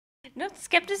No,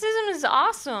 skepticism is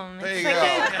awesome. There It's you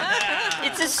like go.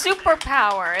 it's a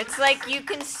superpower. It's like you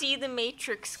can see the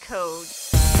Matrix code.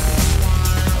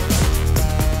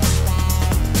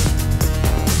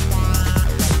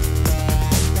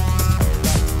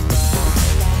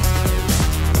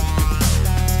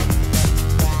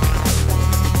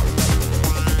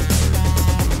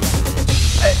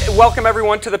 Welcome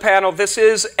everyone to the panel. This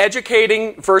is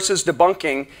educating versus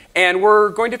debunking, and we're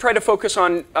going to try to focus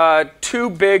on two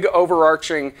big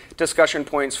overarching discussion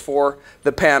points for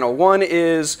the panel. One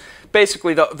is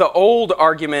basically the old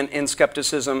argument in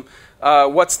skepticism.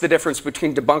 What's the difference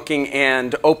between debunking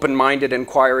and open-minded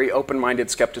inquiry, open-minded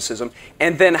skepticism,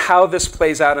 and then how this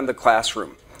plays out in the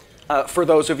classroom. For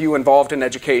those of you involved in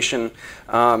education,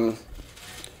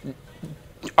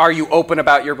 are you open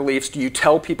about your beliefs? Do you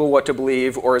tell people what to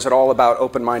believe, or is it all about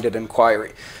open-minded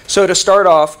inquiry? So to start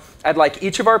off, I'd like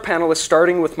each of our panelists,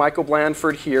 starting with Michael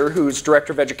Blanford here, who's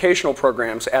Director of Educational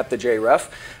Programs at the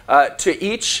JREF, to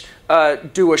each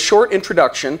do a short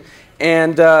introduction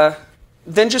and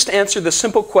then just answer the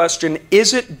simple question,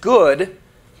 is it good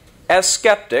as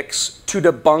skeptics to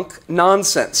debunk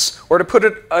nonsense? Or to put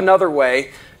it another way,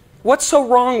 what's so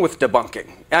wrong with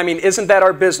debunking? I mean, isn't that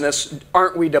our business?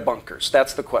 Aren't we debunkers?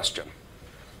 That's the question.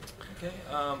 Okay.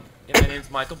 My name's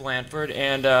Michael Blanford,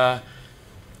 and I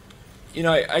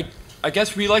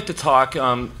guess we like to talk,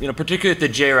 particularly at the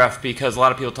JREF, because a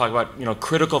lot of people talk about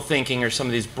critical thinking or some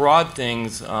of these broad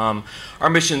things. Our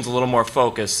mission's a little more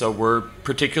focused, so we're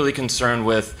particularly concerned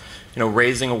with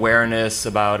raising awareness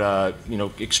about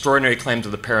extraordinary claims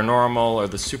of the paranormal or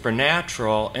the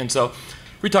supernatural, and so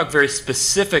we talk very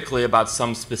specifically about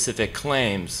some specific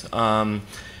claims. And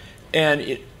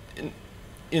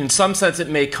in some sense, it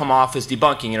may come off as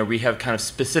debunking. We have kind of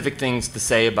specific things to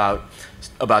say about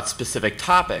specific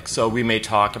topics. So we may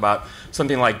talk about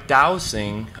something like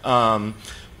dowsing,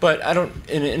 but I don't.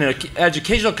 In an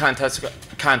educational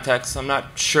context, I'm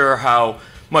not sure how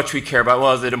much we care about.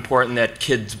 Well, is it important that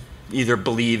kids either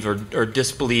believe or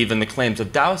disbelieve in the claims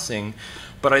of dowsing?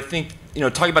 But I think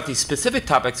talking about these specific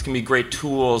topics can be great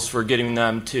tools for getting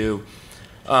them to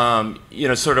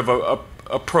sort of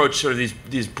approach sort of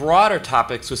these broader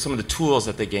topics with some of the tools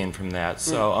that they gain from that.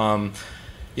 So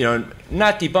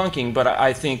not debunking, but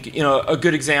I think a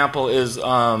good example is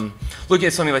looking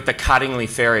at something like the Cottingley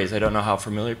fairies. I don't know how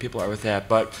familiar people are with that,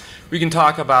 but we can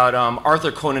talk about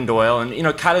Arthur Conan Doyle, and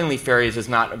Cottingley fairies is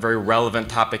not a very relevant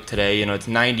topic today. It's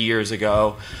 90 years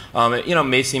ago. It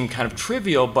may seem kind of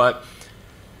trivial, but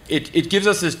it gives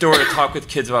us this door to talk with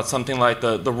kids about something like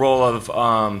the role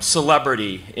of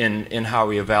celebrity in how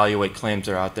we evaluate claims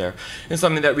that are out there. And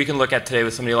something that we can look at today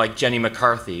with somebody like Jenny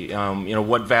McCarthy.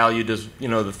 What value does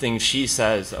the things she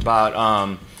says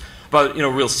about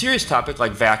real serious topic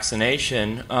like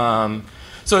vaccination.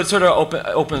 So it sort of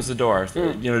opens the door,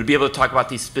 to be able to talk about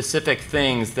these specific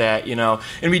things that,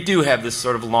 and we do have this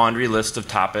sort of laundry list of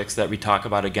topics that we talk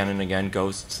about again and again,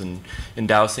 ghosts and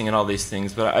dowsing and all these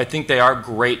things. But I think they are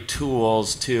great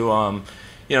tools to,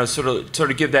 sort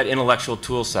of give that intellectual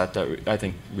tool set that I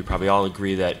think we probably all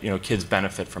agree that, kids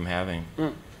benefit from having.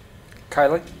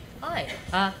 Kylie?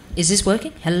 Hi. Is this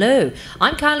working? Hello.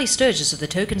 I'm Kylie Sturgess of the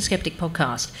Token Skeptic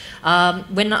podcast.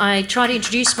 When I try to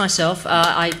introduce myself,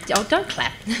 don't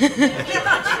clap.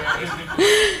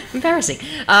 Embarrassing.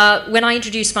 When I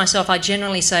introduce myself, I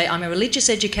generally say I'm a religious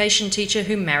education teacher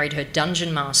who married her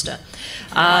dungeon master.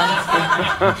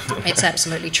 It's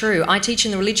absolutely true. I teach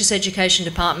in the religious education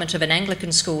department of an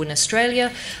Anglican school in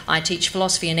Australia. I teach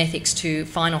philosophy and ethics to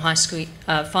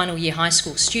final year high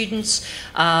school students.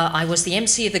 I was the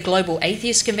MC of the Global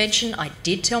Atheist Convention. I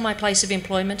did tell my place of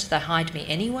employment. They hired me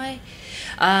anyway.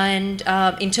 And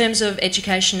in terms of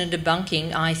education and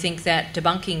debunking, I think that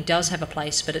debunking does have a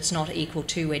place, but it's not equal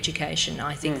to education.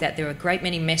 I think that there are a great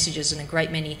many messages and a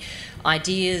great many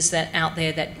ideas out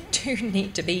there that do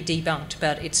need to be debunked,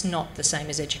 but it's not the same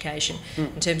as education.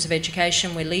 In terms of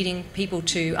education, we're leading people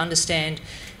to understand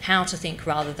how to think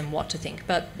rather than what to think,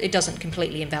 but it doesn't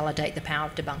completely invalidate the power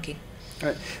of debunking.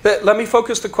 Right. Let me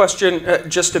focus the question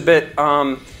just a bit.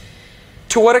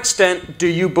 To what extent do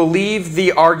you believe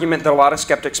the argument that a lot of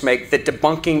skeptics make that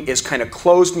debunking is kind of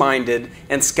closed-minded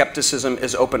and skepticism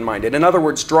is open-minded? In other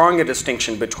words, drawing a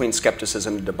distinction between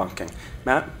skepticism and debunking.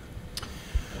 Matt?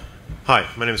 Hi,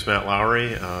 my name is Matt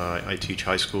Lowry. I teach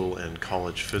high school and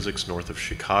college physics north of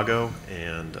Chicago,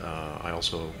 and I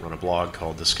also run a blog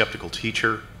called The Skeptical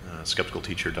Teacher,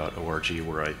 skepticalteacher.org,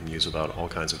 where I muse about all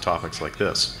kinds of topics like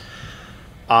this.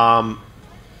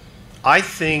 I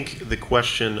think the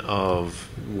question of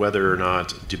whether or not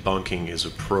debunking is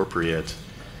appropriate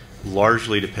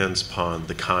largely depends upon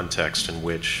the context in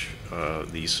which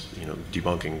these,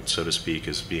 debunking, so to speak,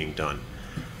 is being done.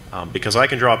 Because I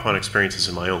can draw upon experiences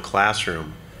in my own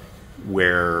classroom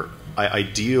where I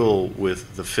deal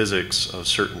with the physics of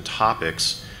certain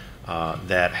topics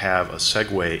that have a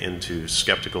segue into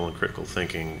skeptical and critical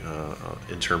thinking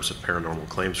in terms of paranormal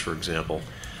claims, for example.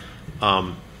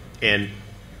 And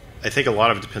I think a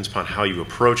lot of it depends upon how you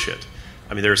approach it.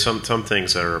 I mean, there are some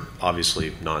things that are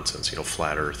obviously nonsense,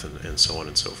 flat Earth and so on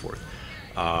and so forth.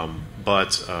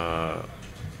 But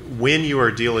when you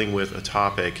are dealing with a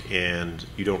topic and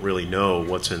you don't really know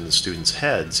what's in the students'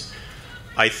 heads,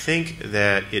 I think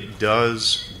that it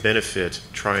does benefit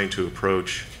trying to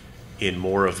approach in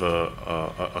more of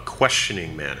a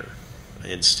questioning manner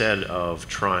instead of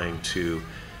trying to,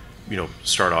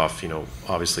 start off,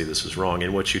 obviously this is wrong.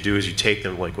 And what you do is you take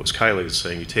them, like what Kylie was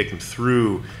saying, you take them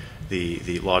through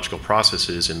the logical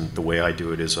processes, and the way I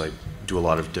do it is I do a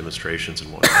lot of demonstrations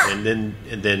and whatnot, and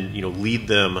then lead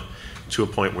them to a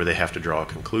point where they have to draw a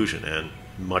conclusion, and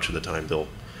much of the time they'll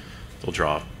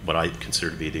draw what I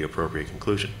consider to be the appropriate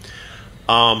conclusion.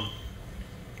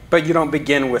 But you don't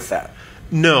begin with that.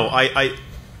 No, again,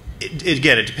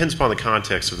 it depends upon the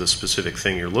context of the specific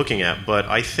thing you're looking at, but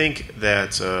I think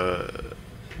that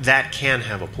that can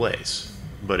have a place.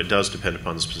 But it does depend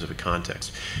upon the specific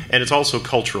context. And it's also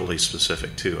culturally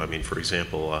specific, too. I mean, for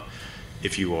example,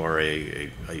 if you are a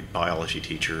biology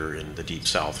teacher in the Deep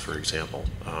South, for example,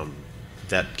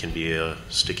 that can be a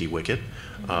sticky wicket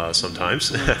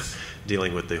sometimes,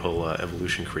 dealing with the whole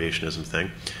evolution creationism thing.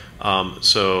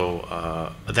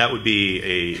 So that would be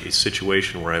a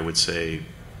situation where I would say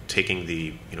taking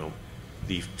the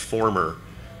former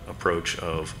approach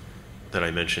of that I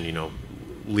mentioned,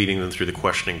 leading them through the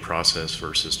questioning process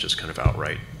versus just kind of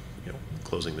outright,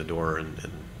 closing the door and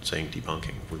saying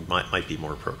debunking might be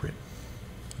more appropriate.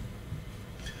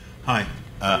 Hi.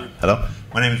 Hello.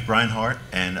 My name is Brian Hart,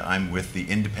 and I'm with the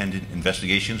Independent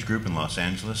Investigations Group in Los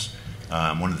Angeles.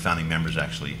 I'm one of the founding members,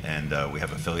 actually, and we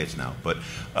have affiliates now. But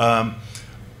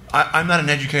I'm not an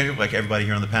educator like everybody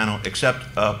here on the panel,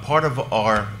 except part of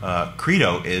our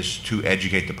credo is to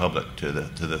educate the public to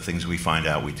the things we find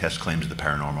out. We test claims of the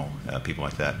paranormal, people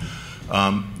like that.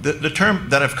 The term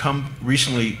that I've come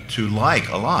recently to like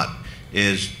a lot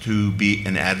is to be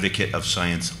an advocate of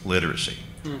science literacy.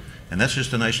 And that's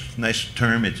just a nice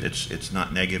term. It's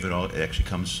not negative at all. It actually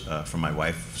comes from my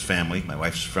wife's family. My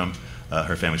wife's from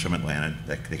her family's from Atlanta.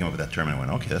 They came up with that term, and I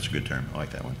went, okay, that's a good term. I like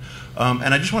that one.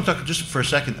 And I just want to talk just for a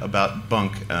second about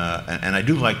bunk, and I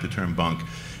do like the term bunk.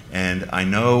 And I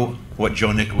know what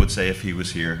Joe Nickel would say if he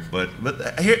was here, but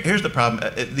here's the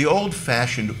problem. The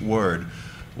old-fashioned word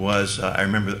was, I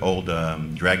remember the old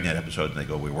Dragnet episodes, and they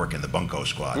go, we work in the bunco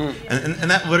squad.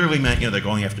 And that literally meant, they're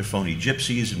going after phony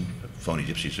gypsies,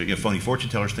 or phony fortune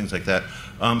tellers, things like that.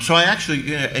 So I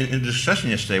actually, in a discussion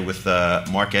yesterday with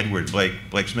Mark Edwards,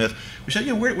 Blake Smith, we said,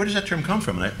 where does that term come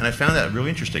from? And I found that really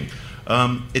interesting.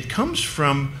 It comes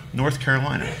from North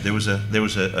Carolina. There is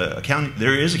a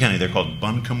county there called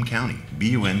Buncombe County,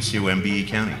 B-U-N-C-O-M-B-E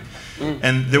County.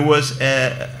 And there was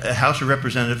a House of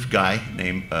Representative guy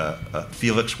named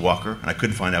Felix Walker, and I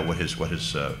couldn't find out what his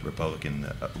Republican,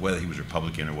 whether he was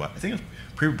Republican or what. I think it was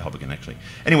pre-Republican, actually.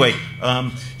 Anyway,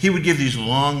 he would give these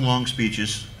long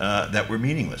speeches that were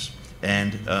meaningless.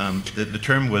 And the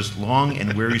term was long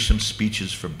and wearisome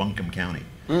speeches for Buncombe County.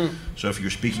 So if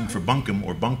you're speaking for Buncombe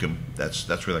or Buncombe, that's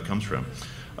where that comes from.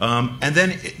 And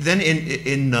then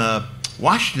in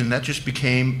Washington, that just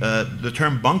became the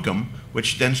term Buncombe,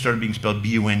 which then started being spelled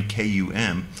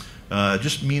B-U-N-K-U-M,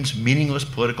 just means meaningless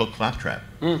political claptrap.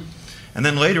 And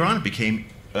then later on, it became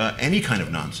any kind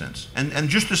of nonsense. And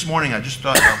just this morning, I just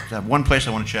thought, I have one place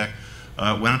I want to check.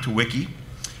 Went out to Wiki,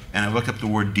 and I looked up the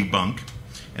word debunk,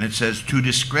 and it says, to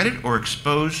discredit or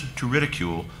expose to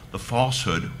ridicule the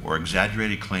falsehood or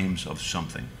exaggerated claims of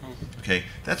something. Okay,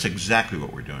 that's exactly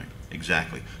what we're doing.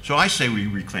 Exactly. So I say we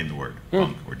reclaim the word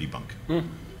bunk or debunk.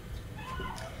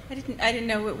 I didn't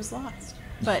know it was lost.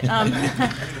 But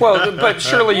well, but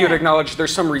surely you'd acknowledge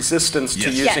there's some resistance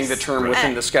to using the term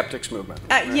within the skeptics movement.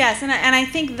 Right? Yes, and I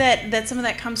think that some of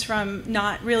that comes from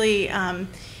not really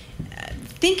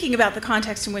thinking about the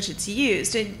context in which it's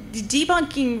used.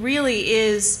 Debunking really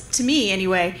is, to me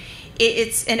anyway,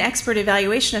 it's an expert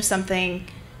evaluation of something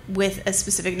with a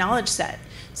specific knowledge set.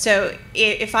 So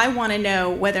if I want to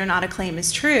know whether or not a claim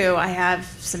is true, I have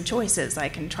some choices. I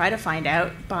can try to find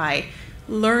out by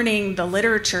learning the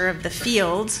literature of the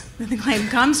field that the claim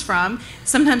comes from.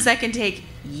 Sometimes that can take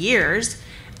years.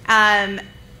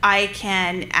 I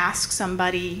can ask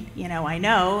somebody, I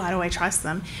know, how do I trust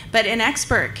them? But an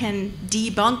expert can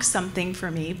debunk something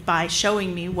for me by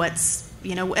showing me what's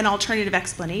an alternative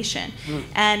explanation.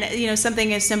 And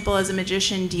something as simple as a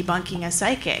magician debunking a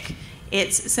psychic,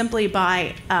 it's simply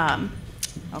by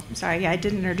oh, I'm sorry, I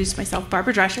didn't introduce myself.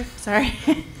 Barbara Dresche, sorry.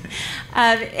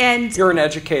 And you're an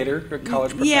educator, a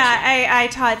college professor. Yeah, I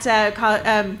taught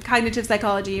cognitive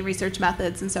psychology, research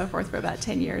methods, and so forth for about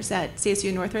 10 years at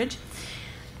CSU Northridge.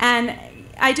 And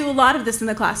I do a lot of this in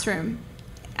the classroom.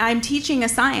 I'm teaching a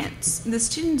science. The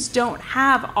students don't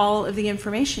have all of the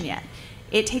information yet.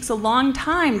 It takes a long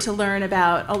time to learn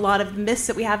about a lot of the myths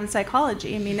that we have in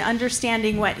psychology. I mean,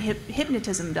 understanding what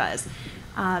hypnotism does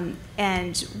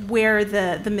and where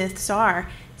the myths are.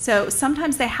 So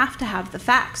sometimes they have to have the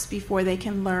facts before they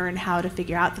can learn how to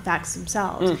figure out the facts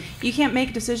themselves. You can't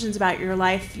make decisions about your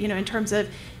life, in terms of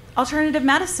alternative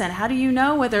medicine. How do you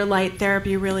know whether light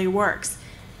therapy really works?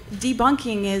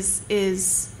 Debunking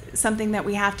is something that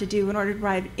we have to do in order to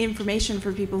provide information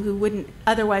for people who wouldn't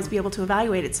otherwise be able to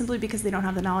evaluate it, simply because they don't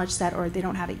have the knowledge set or they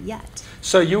don't have it yet.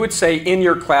 So you would say in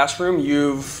your classroom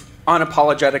you've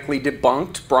unapologetically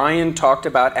debunked. Brian talked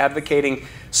about advocating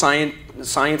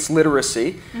science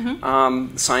literacy,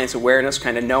 science awareness,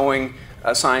 kind of knowing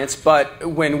science. But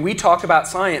when we talk about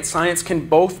science, science can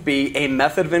both be a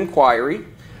method of inquiry,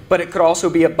 but it could also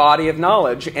be a body of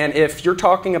knowledge. And if you're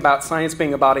talking about science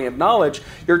being a body of knowledge,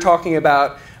 you're talking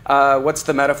about what's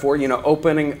the metaphor?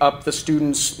 Opening up the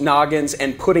students' noggins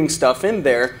and putting stuff in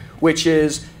there, which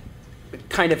is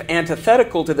kind of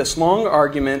antithetical to this long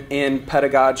argument in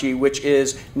pedagogy, which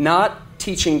is not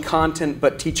teaching content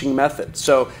but teaching method.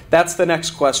 So that's the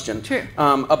next question. True.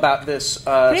 About this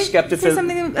skepticism. Can I say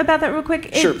something about that real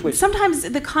quick? Sure, please. Sometimes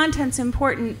the content's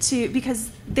important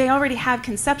because they already have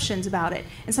conceptions about it,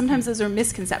 and sometimes those are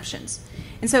misconceptions.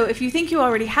 And so if you think you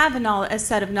already have a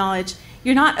set of knowledge,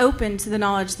 you're not open to the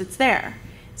knowledge that's there.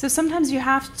 So sometimes you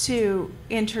have to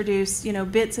introduce,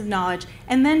 bits of knowledge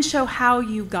and then show how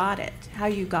you got it, how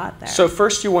you got there. So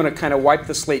first you want to kind of wipe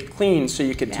the slate clean so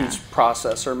you can teach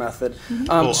process or method.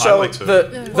 Well, so I like to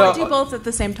or do both at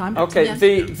the same time. Okay, Yeah.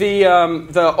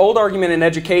 the old argument in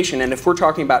education, and if we're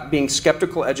talking about being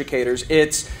skeptical educators,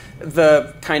 it's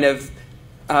the kind of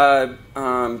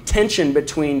tension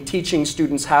between teaching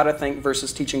students how to think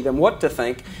versus teaching them what to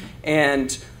think.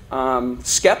 And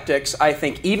skeptics, I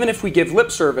think, even if we give lip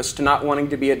service to not wanting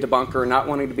to be a debunker, not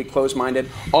wanting to be closed-minded,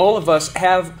 all of us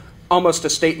have almost a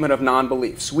statement of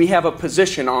non-beliefs. We have a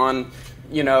position on,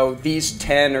 these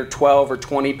 10 or 12 or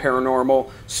 20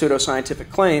 paranormal pseudoscientific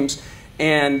claims.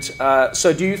 And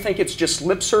so do you think it's just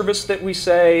lip service that we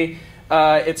say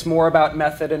it's more about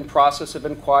method and process of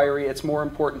inquiry, it's more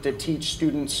important to teach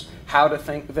students how to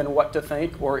think than what to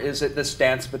think, or is it this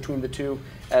dance between the two,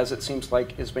 as it seems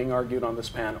like is being argued on this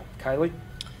panel? Kylie?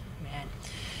 Man.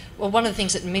 Well, one of the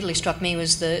things that immediately struck me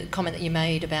was the comment that you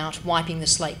made about wiping the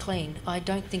slate clean. I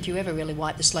don't think you ever really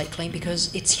wipe the slate clean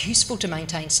because it's useful to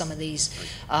maintain some of these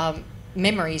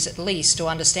memories, at least, or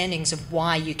understandings of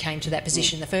why you came to that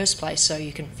position in the first place, so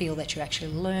you can feel that you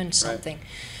actually learned something.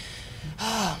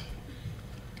 Right.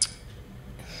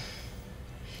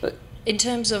 In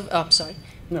terms of, sorry.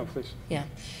 No, please. Yeah.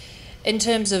 In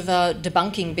terms of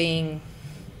debunking being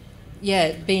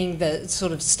the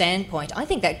sort of standpoint, I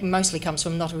think that mostly comes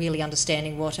from not really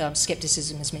understanding what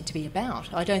skepticism is meant to be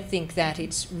about. I don't think that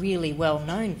it's really well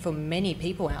known for many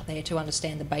people out there to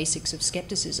understand the basics of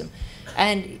skepticism.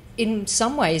 And in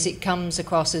some ways it comes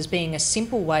across as being a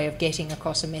simple way of getting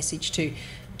across a message to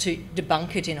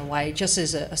debunk it in a way, just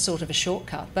as a sort of a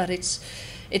shortcut. But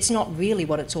it's not really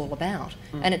what it's all about.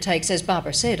 And it takes, as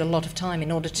Barbara said, a lot of time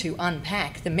in order to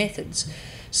unpack the methods.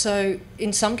 So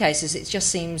in some cases it just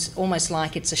seems almost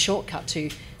like it's a shortcut to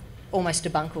almost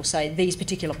debunk or say these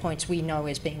particular points we know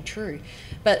as being true.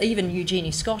 But even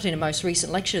Eugenie Scott, in a most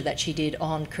recent lecture that she did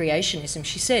on creationism,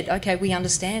 she said, okay, we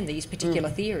understand these particular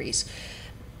theories.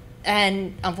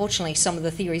 And unfortunately, some of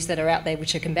the theories that are out there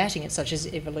which are combating it, such as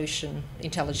evolution,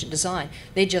 intelligent design,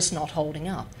 they're just not holding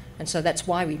up. And so that's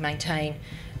why we maintain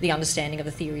the understanding of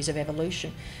the theories of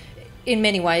evolution. In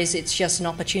many ways, it's just an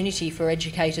opportunity for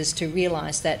educators to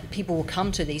realise that people will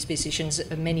come to these positions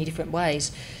in many different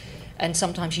ways. And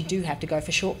sometimes you do have to go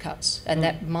for shortcuts, and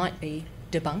that might be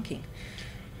debunking.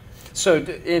 So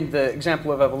in the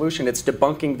example of evolution, it's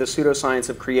debunking the pseudoscience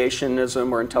of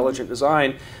creationism or intelligent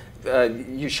design.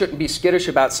 You shouldn't be skittish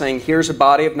about saying, here's a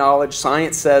body of knowledge,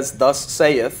 science says, thus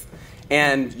saith,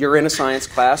 and you're in a science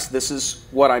class, this is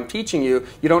what I'm teaching you.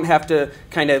 You don't have to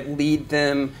kind of lead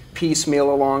them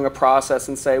piecemeal along a process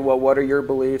and say, well, what are your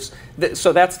beliefs?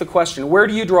 So that's the question. Where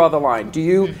do you draw the line? Do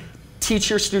you teach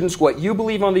your students what you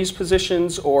believe on these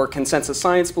positions or consensus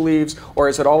science believes, or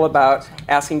is it all about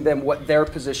asking them what their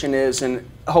position is and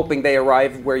hoping they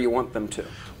arrive where you want them to?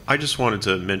 I just wanted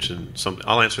to mention something.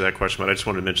 I'll answer that question, but I just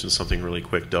wanted to mention something really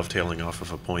quick, dovetailing off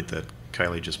of a point that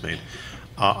Kylie just made.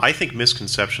 I think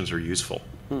misconceptions are useful.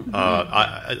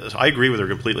 I agree with her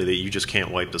completely that you just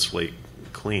can't wipe the slate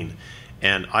clean.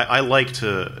 And I like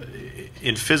to,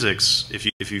 in physics,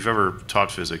 if you've ever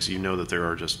taught physics, you know that there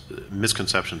are just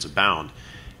misconceptions abound.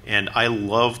 And I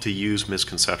love to use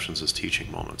misconceptions as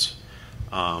teaching moments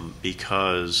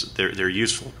because they're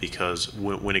useful. Because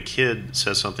when a kid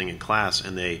says something in class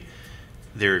and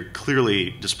they're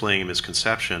clearly displaying a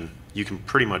misconception, you can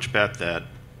pretty much bet that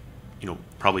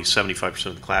probably 75%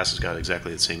 of the class has got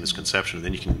exactly the same misconception. And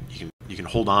then you can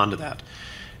hold on to that,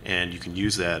 and you can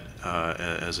use that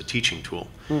as a teaching tool.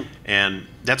 And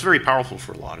that's very powerful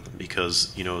for a lot of them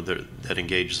because that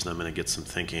engages them and it gets them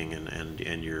thinking, and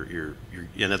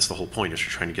that's the whole point, is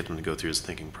you're trying to get them to go through this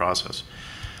thinking process.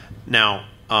 Now,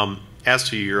 as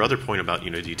to your other point about do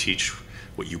you teach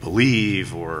what you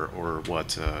believe or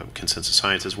what consensus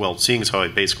science is? Well, seeing as how I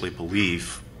basically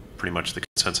believe pretty much the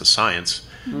consensus science,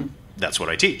 that's what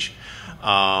I teach.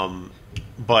 But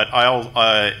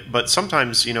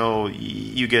sometimes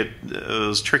you get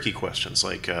those tricky questions.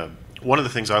 Like one of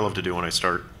the things I love to do when I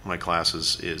start my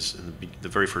classes is the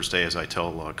very first day is I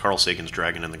tell Carl Sagan's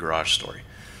dragon in the garage story.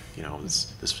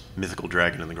 This mythical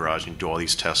dragon in the garage, and you do all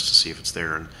these tests to see if it's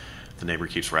there, and the neighbor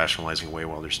keeps rationalizing away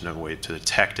while there's no way to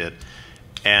detect it,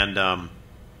 and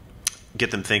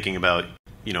get them thinking about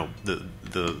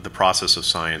the process of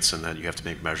science, and that you have to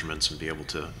make measurements and be able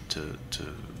to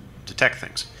detect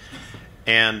things.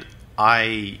 And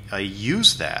I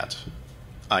use that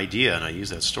idea and I use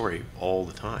that story all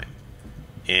the time,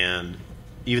 and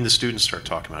even the students start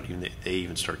talking about it. They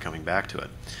even start coming back to it.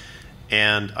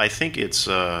 And I think it's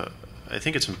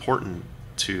important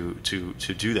to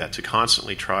do that, to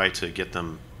constantly try to get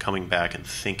them coming back and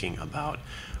thinking about,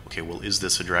 okay, well, is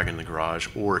this a dragon in the garage,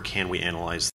 or can we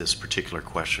analyze this particular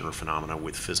question or phenomena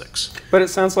with physics? But it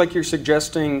sounds like you're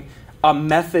suggesting a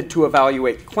method to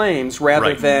evaluate claims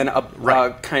rather than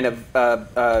a kind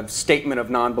of statement of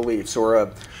non-beliefs or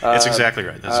a That's exactly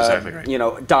right. That's exactly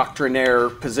right. Doctrinaire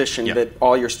position that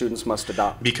all your students must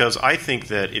adopt. Because I think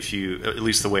that if you, at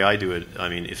least the way I do it, I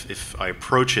mean, if I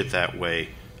approach it that way,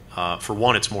 for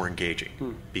one, it's more engaging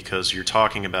because you're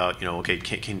talking about, okay,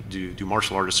 do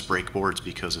martial artists break boards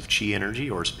because of chi energy,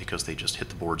 or is it because they just hit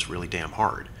the boards really damn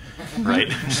hard,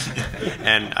 right?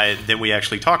 And then we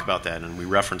actually talk about that, and we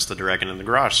reference the dragon in the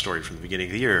garage story from the beginning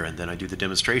of the year, and then I do the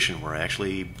demonstration where I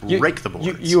actually break the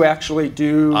boards. You actually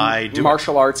do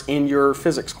martial arts in your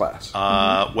physics class?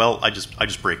 Well, I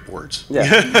just break boards.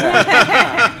 Yeah.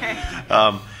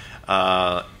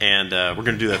 And we're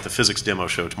going to do that at the physics demo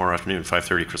show tomorrow afternoon,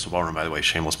 5:30, Crystal Ballroom, by the way,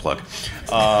 shameless plug.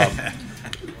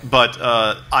 But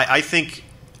I think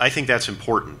that's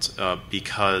important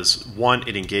because, one,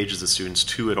 it engages the students,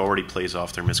 two, it already plays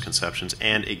off their misconceptions,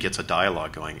 and it gets a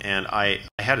dialogue going. And I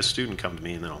had a student come to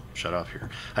me, and then I'll shut up here.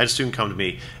 I had a student come to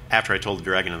me after I told the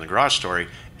dragon in the garage story,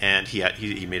 and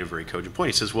he made a very cogent point.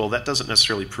 He says, well, that doesn't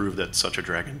necessarily prove that such a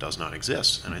dragon does not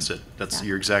exist. And I said,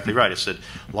 you're exactly right. I said,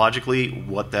 logically,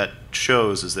 what that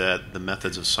shows is that the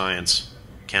methods of science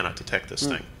cannot detect this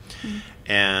thing.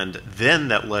 And then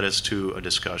that led us to a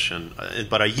discussion,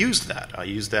 but I used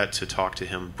that to talk to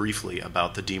him briefly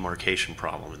about the demarcation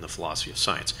problem in the philosophy of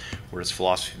science. Where does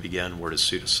philosophy begin? Where does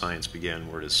pseudoscience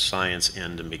begin? Where does science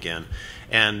end and begin?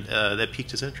 And that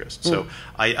piqued his interest. So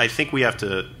I think we have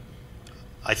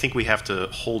to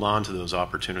hold on to those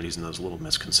opportunities and those little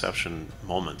misconception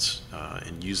moments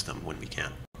and use them when we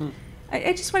can.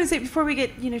 I just want to say, before we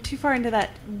get too far into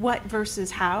that what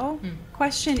versus how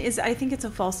question, is I think it's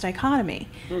a false dichotomy.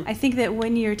 I think that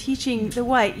when you're teaching the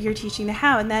what, you're teaching the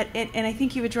how, and I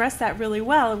think you address that really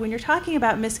well. When you're talking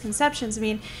about misconceptions, I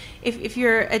mean, if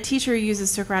you're a teacher who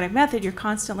uses Socratic method, you're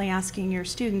constantly asking your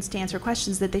students to answer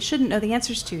questions that they shouldn't know the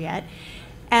answers to yet,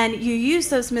 and you use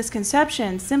those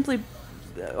misconceptions simply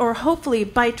or hopefully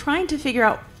by trying to figure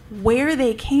out where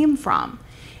they came from.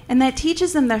 And that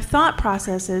teaches them their thought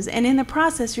processes, and in the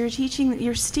process you're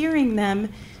steering them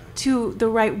to the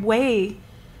right way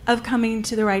of coming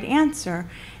to the right answer,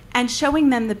 and showing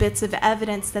them the bits of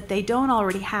evidence that they don't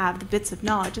already have, the bits of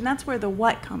knowledge. And that's where the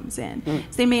what comes in.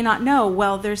 So they may not know,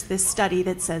 well, there's this study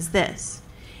that says this.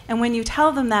 And when you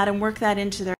tell them that and work that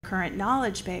into their current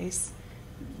knowledge base,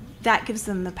 that gives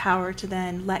them the power to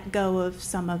then let go of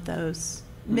some of those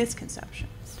misconceptions.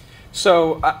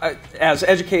 So, as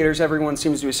educators, everyone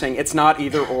seems to be saying it's not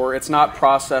either or. It's not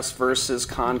process versus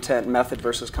content, method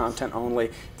versus content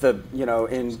only.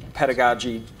 In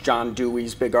pedagogy, John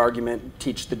Dewey's big argument: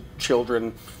 teach the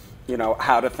children,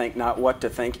 how to think, not what to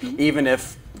think. Even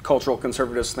if cultural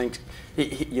conservatives think,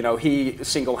 he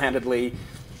single-handedly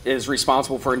is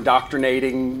responsible for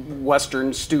indoctrinating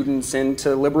Western students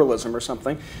into liberalism or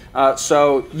something.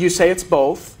 So you say it's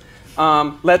both.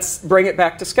 Let's bring it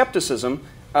back to skepticism,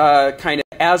 kind of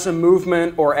as a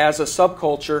movement or as a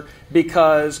subculture,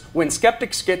 because when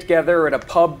skeptics get together at a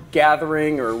pub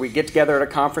gathering or we get together at a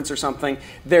conference or something,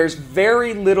 there's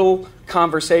very little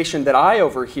conversation that I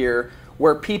overhear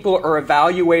where people are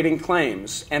evaluating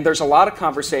claims. And there's a lot of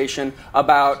conversation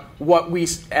about what we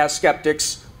as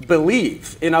skeptics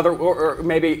believe. In other, or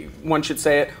maybe one should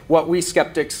say it, what we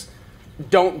skeptics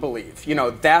don't believe. You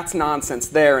know, that's nonsense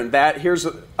there, and here's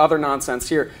other nonsense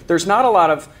here. There's not a lot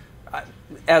of,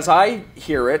 as I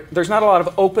hear it, there's not a lot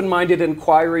of open-minded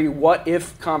inquiry,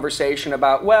 what-if conversation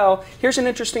about, well, here's an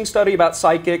interesting study about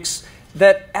psychics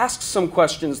that asks some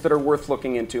questions that are worth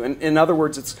looking into. And in other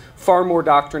words, it's far more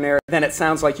doctrinaire than it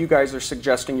sounds like you guys are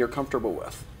suggesting you're comfortable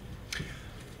with.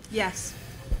 Yes.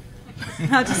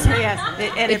 I'll just say yes,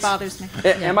 and it bothers me.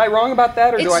 Am I wrong about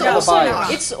that, or do I have a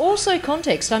bias? It's also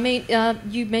context. I mean,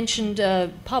 you mentioned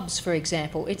pubs, for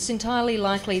example. It's entirely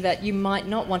likely that you might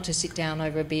not want to sit down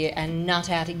over a beer and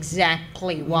nut out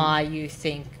exactly why you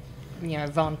think, you know,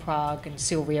 Von Prague and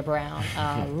Sylvia Brown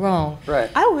are wrong.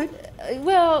 Right. I would.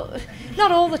 Well,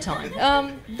 not all the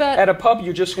time. But at a pub,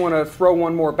 you just want to throw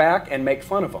one more back and make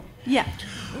fun of them. Yeah.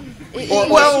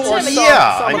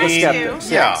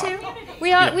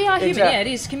 We are human, exactly. yeah, it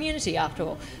is community after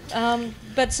all.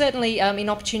 But certainly in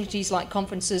opportunities like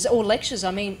conferences or lectures, I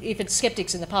mean, if it's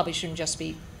skeptics in the pub, it shouldn't just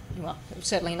be, well,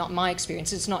 certainly not my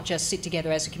experience, it's not just sit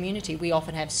together as a community. We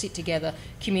often have sit together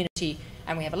community,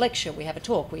 and we have a lecture, we have a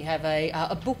talk, we have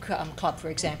a book club, for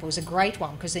example, is a great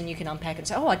one, because then you can unpack and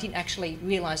say, oh, I didn't actually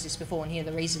realise this before, and here are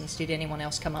the reasons. Did anyone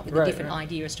else come up with a different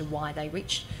idea as to why they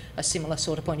reached a similar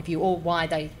sort of point of view, or why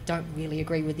they don't really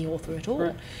agree with the author at all?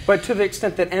 Right. But to the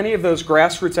extent that any of those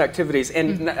grassroots activities,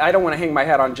 and I don't want to hang my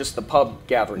hat on just the pub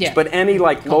gatherings, but any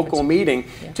like local meeting,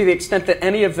 to the extent that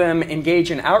any of them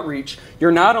engage in outreach,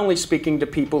 you're not only speaking to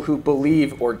people who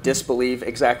believe or disbelieve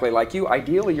exactly like you.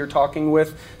 Ideally, you're talking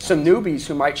with some newbies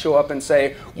who might show up and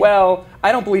say, well,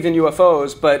 I don't believe in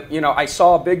UFOs, but you know, I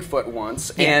saw Bigfoot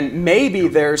once, and maybe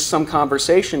there's some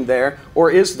conversation there, or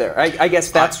is there? I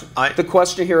guess that's the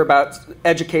question here about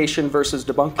education versus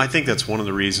debunking. I think that's one of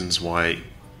the reasons why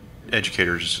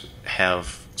educators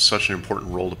have such an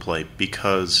important role to play,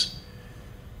 because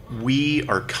we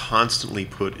are constantly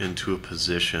put into a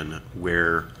position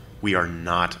where we are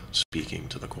not speaking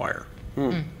to the choir.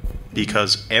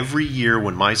 Because every year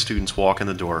when my students walk in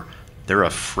the door, they're a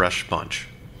fresh bunch.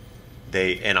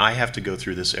 And I have to go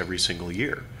through this every single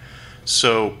year.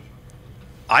 So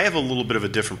I have a little bit of a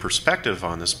different perspective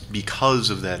on this because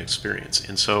of that experience.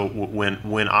 And so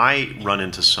when I run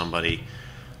into somebody,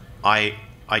 I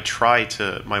try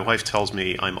to, my wife tells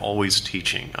me I'm always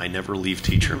teaching. I never leave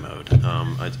teacher mode.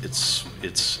 It's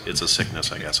a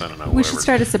sickness, I guess. I don't know. We should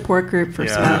start a support group for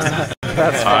spouse.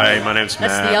 Hi, my name's Matt.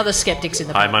 That's the other skeptics in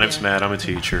the Hi, pub, my name's Matt. I'm a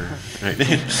teacher.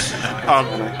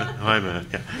 Hi, Matt.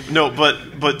 Yeah. No,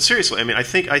 but seriously, I mean, I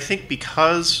think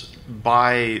because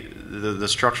by the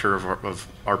structure of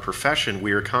our profession,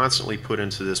 we are constantly put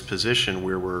into this position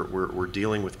where we're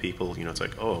dealing with people. You know, it's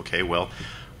like, oh, okay, well,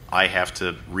 I have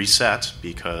to reset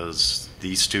because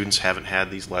these students haven't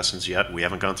had these lessons yet. We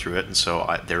haven't gone through it, and so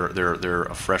they're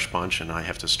a fresh bunch, and I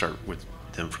have to start with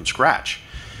them from scratch.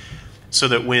 So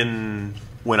that when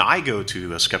I go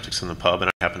to Skeptics in the pub and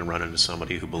I happen to run into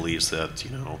somebody who believes that,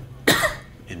 you know,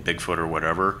 in Bigfoot or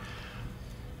whatever,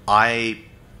 my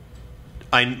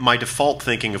default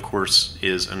thinking, of course,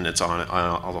 is, and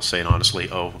I'll say it honestly,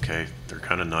 oh, okay, they're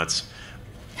kind of nuts.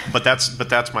 But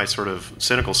that's my sort of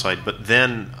cynical side. But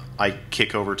then I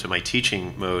kick over to my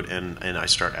teaching mode and I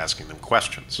start asking them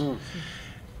questions.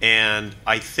 And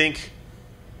I think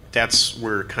that's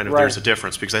where kind of there's a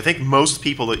difference, because I think most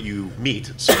people that you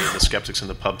meet, say the Skeptics in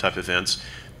the pub type events,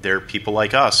 they're people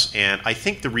like us. And I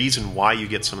think the reason why you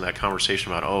get some of that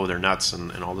conversation about, oh, they're nuts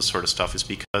and all this sort of stuff is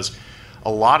because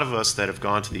a lot of us that have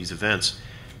gone to these events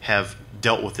have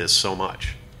dealt with this so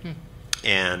much.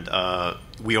 And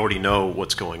we already know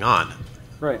what's going on.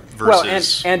 Right.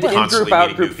 Versus and in-group,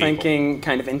 out-group thinking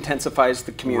kind of intensifies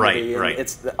the community. Right.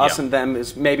 It's the us and them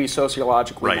is maybe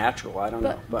sociologically natural. I don't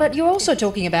know. But you're also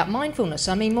talking about mindfulness.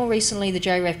 I mean, more recently the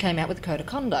JREF came out with a code of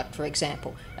conduct, for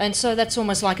example. And so that's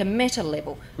almost like a meta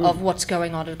level of what's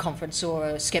going on at a conference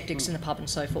or skeptics in the pub and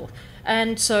so forth.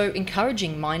 And so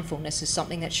encouraging mindfulness is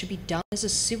something that should be done as a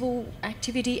civil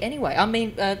activity anyway. I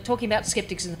mean, talking about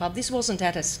skeptics in the pub, this wasn't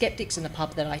at a skeptics in the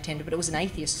pub that I attended, but it was an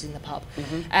atheists in the pub.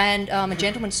 And a gentleman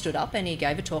gentleman stood up and he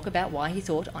gave a talk about why he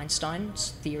thought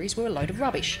Einstein's theories were a load of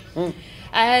rubbish.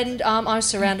 And I was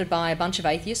surrounded by a bunch of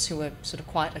atheists who were sort of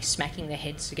quietly smacking their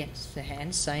heads against their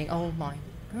hands, saying, "Oh my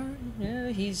God, yeah,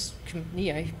 he's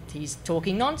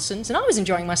talking nonsense." And I was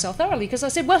enjoying myself thoroughly because I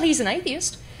said, "Well, he's an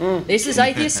atheist. This is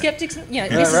atheist skeptics.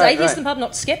 This is atheist in the pub,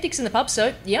 not skeptics in the pub.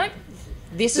 So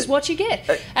this is what you get."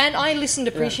 And I listened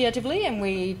appreciatively, and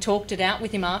we talked it out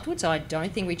with him afterwards. I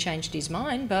don't think we changed his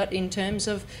mind, but in terms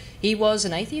of he was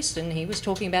an atheist and he was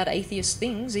talking about atheist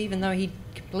things, even though he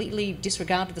completely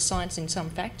disregarded the science in some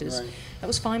factors, that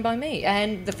was fine by me.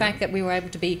 And the fact that we were able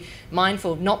to be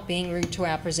mindful of not being rude to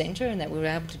our presenter and that we were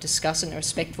able to discuss in a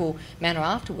respectful manner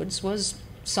afterwards was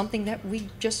something that we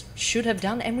just should have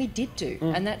done, and we did do.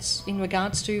 And that's in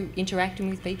regards to interacting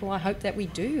with people. I hope that we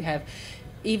do have,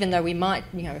 even though we might,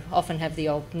 often have the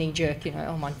old knee-jerk,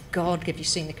 "Oh my God, have you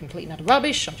seen the complete and utter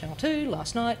rubbish on Channel 2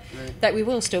 last night?" That we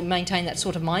will still maintain that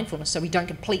sort of mindfulness so we don't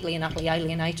completely and utterly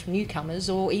alienate newcomers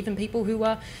or even people who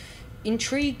are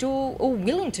intrigued or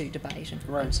willing to debate and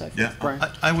so forth. Yeah,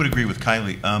 I would agree with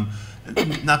Kylie.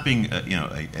 Not being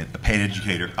a paid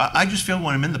educator, I just feel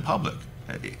when I'm in the public,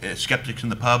 skeptics in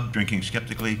the pub, drinking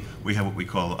skeptically, we have what we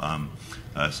call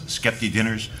skepti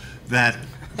dinners, that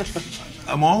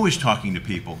I'm always talking to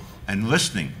people and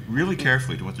listening really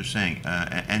carefully to what they're saying.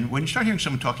 And when you start hearing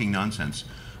someone talking nonsense,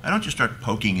 I don't just start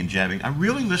poking and jabbing. I'm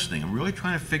really listening. I'm really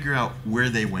trying to figure out where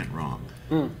they went wrong.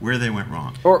 Where they went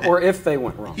wrong, or if they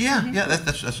went wrong.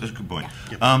 That's a good point.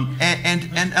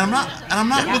 And I'm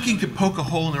not looking to poke a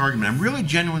hole in the argument. I'm really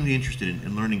genuinely interested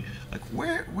in learning, like,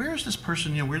 where is this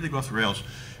person? Where do they go off the rails?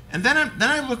 And then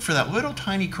I look for that little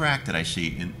tiny crack that I see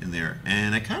in there,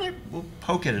 and I kind of will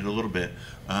poke at it a little bit.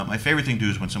 My favorite thing to do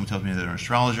is when someone tells me they're an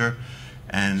astrologer,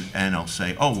 and I'll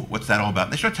say, "Oh, what's that all about?"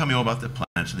 And they start telling me all about the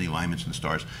planets and the alignments and the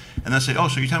stars, and they'll say, "Oh,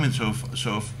 so you tell me so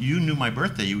if you knew my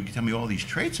birthday, you would tell me all these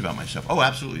traits about myself." "Oh,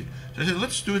 absolutely." So I said,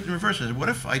 "Let's do it in reverse." I said, "What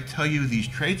if I tell you these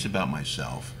traits about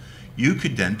myself? You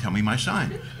could then tell me my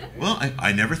sign." Well,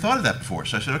 I never thought of that before,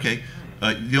 so I said, "Okay,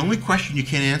 the only question you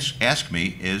can ask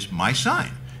me is my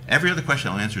sign. Every other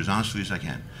question I'll answer as honestly as I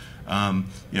can.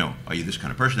 Are you this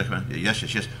kind of person? That kind of, yes,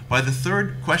 yes, yes." By the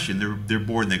third question, they're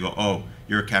bored and they go, "Oh,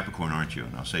 you're a Capricorn, aren't you?"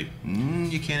 And I'll say,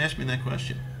 "You can't ask me that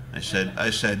question."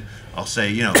 I'll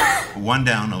say, 1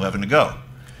 down, 11 to go.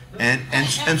 And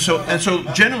so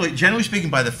generally speaking,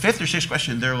 by the 5th or 6th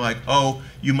question, they're like, "Oh,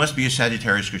 you must be a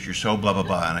Sagittarius because you're so blah blah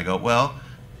blah." And I go, "Well,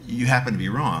 you happen to be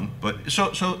wrong." But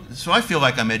so I feel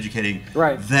like I'm educating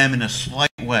them in a slight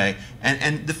way.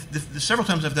 And the several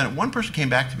times I've done it, one person came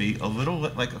back to me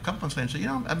like a couple months later and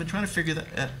said, "I've been trying to figure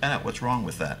that out. What's wrong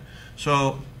with that?"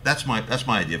 So that's my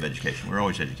idea of education. We're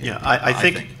always educating. Yeah, I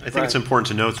think it's important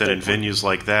to note that in venues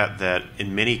like that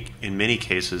in many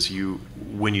cases,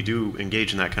 when you do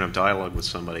engage in that kind of dialogue with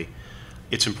somebody,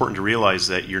 it's important to realize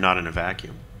that you're not in a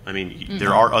vacuum. I mean,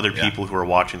 there are other people who are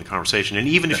watching the conversation, and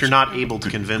even if you're not able to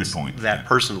convince that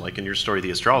person, like in your story, the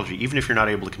astrology, even if you're not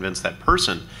able to convince that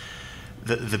person,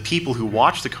 the people who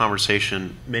watch the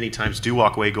conversation many times do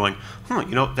walk away going,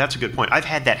 that's a good point. I've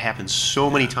had that happen so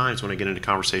many times when I get into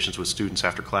conversations with students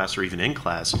after class or even in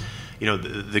class.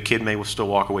 The kid may still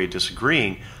walk away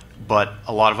disagreeing, but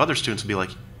a lot of other students will be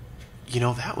like,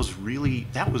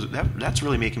 that's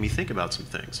really making me think about some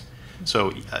things.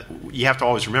 So you have to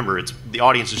always remember, the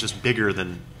audience is just bigger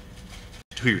than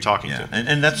who you're talking to.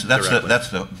 And that's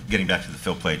the getting back to the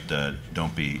Phil plate.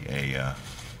 Don't be a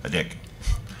dick,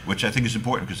 which I think is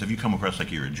important, because if you come across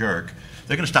like you're a jerk,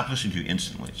 they're going to stop listening to you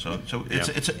instantly. So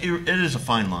it is a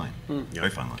fine line, very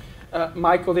fine line.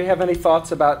 Michael, do you have any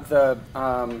thoughts about the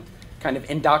kind of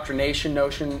indoctrination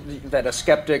notion that a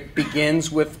skeptic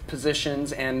begins with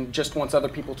positions and just wants other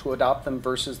people to adopt them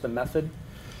versus the method?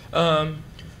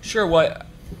 Sure.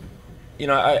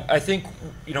 I think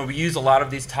we use a lot of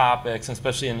these topics,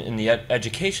 especially in the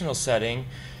educational setting,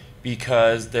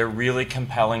 because they're really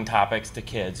compelling topics to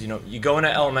kids. You go in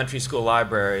an elementary school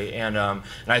library, and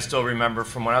I still remember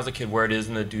from when I was a kid where it is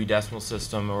in the Dewey Decimal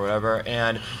System or whatever,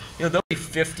 and there'll be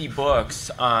 50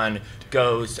 books on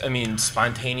ghosts,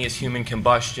 spontaneous human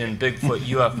combustion, Bigfoot,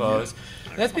 UFOs.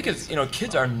 And that's because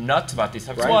kids are nuts about these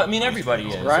topics. Well, everybody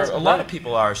is. A lot of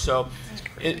people are. So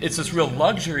it's this real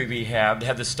luxury we have to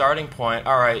have the starting point.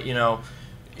 All right,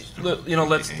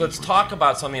 let's talk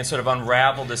about something and sort of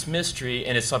unravel this mystery,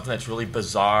 and it's something that's really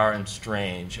bizarre and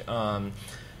strange.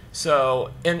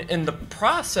 So in the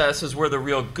process is where the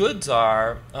real goods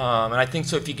are, and I think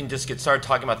so. If you can just get started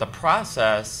talking about the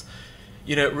process,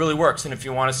 it really works. And if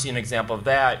you want to see an example of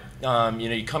that,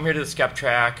 you come here to the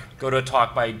Skeptrack, go to a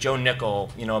talk by Joe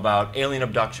Nickel, about alien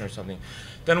abduction or something.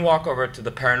 then walk over to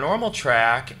the paranormal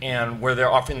track, and where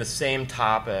they're offering the same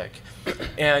topic,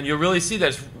 and you'll really see that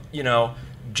it's, you know,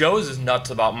 Joe's as nuts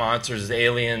about monsters,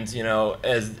 aliens, you know,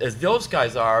 as those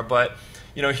guys are, but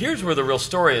you know, here's where the real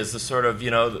story is, the sort of,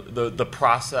 you know, the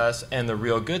process and the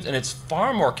real goods, and it's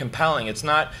far more compelling. It's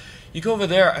not, you go over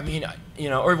there, I mean, you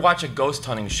know, or watch a ghost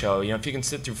hunting show, you know, if you can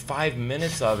sit through 5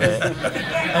 minutes of it.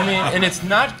 I mean, and it's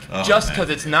not just because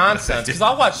it's nonsense, because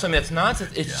I'll watch something that's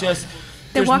nonsense, it's just,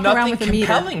 there's nothing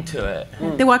compelling to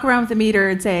it. They walk around with a meter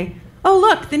and say, oh,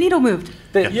 look, the needle moved.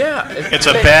 It's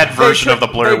a bad version of the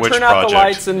Blair Witch Project. They turn out the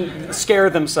lights and scare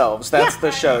themselves. That's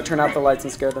the show. Turn out the lights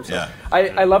and scare themselves. Yeah.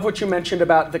 I love what you mentioned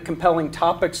about the compelling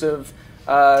topics of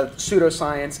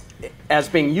pseudoscience as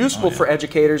being useful for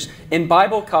educators. In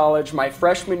Bible college, my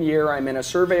freshman year, I'm in a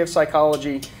survey of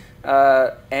psychology,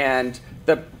 and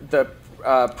the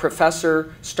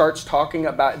professor starts talking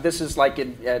about, this is like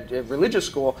at religious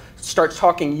school, starts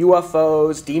talking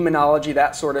UFOs, demonology,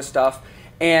 that sort of stuff.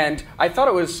 And I thought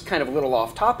it was kind of a little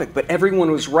off topic, but everyone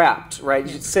was rapt, right,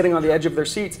 sitting on the edge of their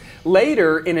seats.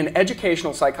 Later, in an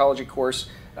educational psychology course,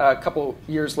 a couple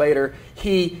years later,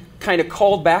 he kind of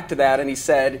called back to that and he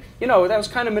said, you know, that was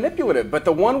kind of manipulative, but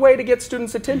the one way to get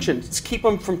students' attention is keep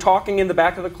them from talking in the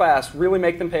back of the class, really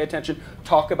make them pay attention,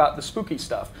 talk about the spooky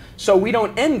stuff. So we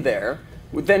don't end there.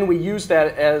 Then we use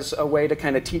that as a way to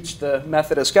kind of teach the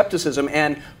method of skepticism.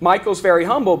 And Michael's very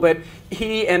humble, but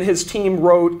he and his team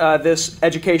wrote this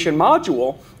education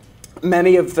module.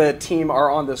 Many of the team are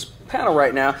on this panel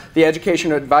right now, the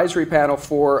education advisory panel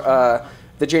for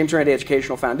the James Randi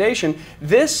Educational Foundation.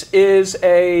 This is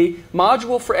a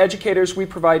module for educators we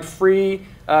provide free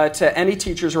to any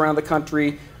teachers around the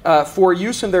country for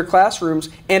use in their classrooms,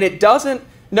 and it doesn't,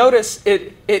 notice,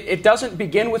 it doesn't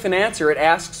begin with an answer. It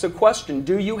asks a question,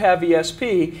 do you have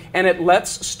ESP? And it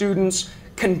lets students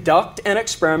conduct an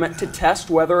experiment to test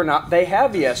whether or not they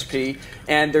have ESP.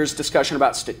 And there's discussion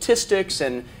about statistics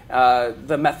and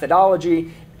the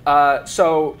methodology.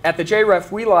 So at the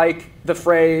JREF, we like the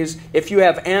phrase, if you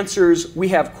have answers, we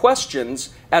have questions,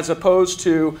 as opposed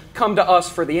to come to us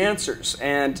for the answers.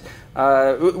 And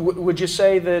would you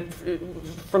say that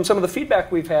from some of the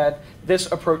feedback we've had,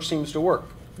 this approach seems to work?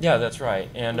 Yeah, that's right.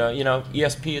 And you know,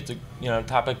 ESP, it's a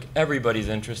topic everybody's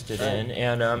interested in,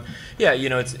 and yeah, you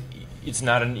know, it's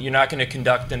not you're not going to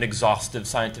conduct an exhaustive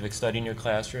scientific study in your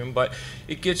classroom, but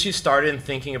it gets you started in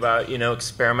thinking about, you know,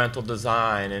 experimental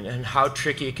design and how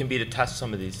tricky it can be to test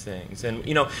some of these things. And,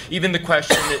 you know, even the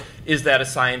question, is that a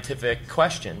scientific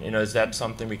question? You know, is that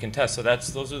something we can test? So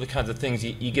those are the kinds of things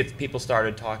you get people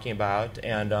started talking about.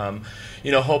 And,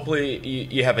 you know, hopefully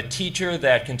you have a teacher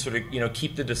that can sort of, you know,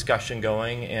 keep the discussion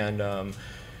going and,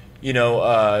 you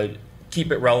know, keep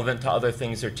it relevant to other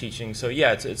things they're teaching. So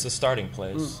yeah, it's a starting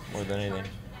place more than anything.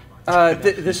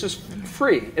 This is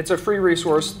free. It's a free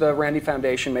resource the Randi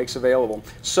Foundation makes available.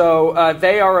 So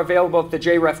they are available at the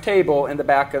JREF table in the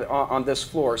back on this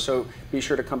floor. So be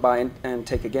sure to come by and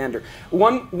take a gander.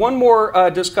 One more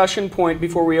discussion point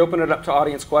before we open it up to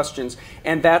audience questions,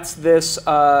 and that's this.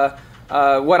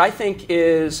 What I think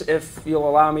is, if you'll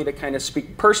allow me to kind of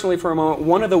speak personally for a moment,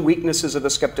 one of the weaknesses of the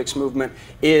skeptics movement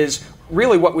is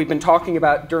really what we've been talking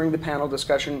about during the panel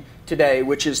discussion today,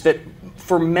 which is that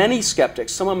for many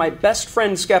skeptics, some of my best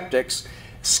friend skeptics,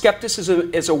 skepticism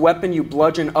is a weapon you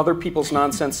bludgeon other people's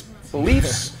nonsense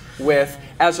beliefs with,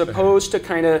 as opposed to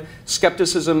kind of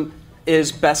skepticism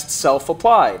is best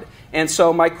self-applied. And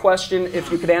so my question,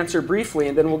 if you could answer briefly,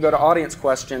 and then we'll go to audience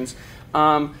questions.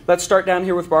 Let's start down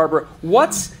here with Barbara.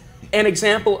 What's an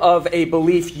example of a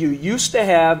belief you used to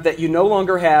have that you no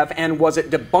longer have, and was it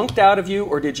debunked out of you,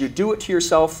 or did you do it to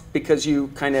yourself because you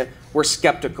kind of were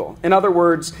skeptical? In other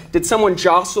words, did someone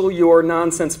jostle your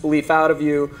nonsense belief out of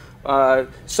you?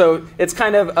 So it's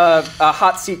kind of a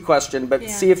hot seat question, but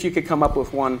see if you could come up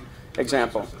with one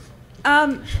example.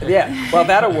 Yeah, well,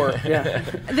 that'll work. Yeah,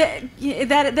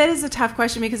 that is a tough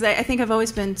question, because I think I've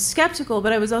always been skeptical,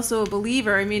 but I was also a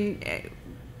believer. I mean,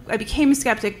 I became a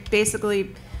skeptic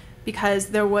basically because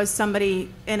there was somebody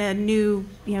in a new,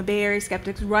 Bay Area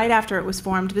Skeptics right after it was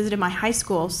formed, visited my high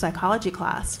school psychology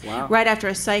class. Wow. Right after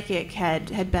a psychic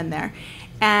had been there,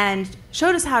 and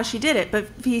showed us how she did it. But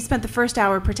he spent the first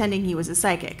hour pretending he was a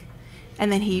psychic.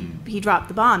 And then he dropped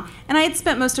the bomb. And I had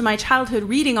spent most of my childhood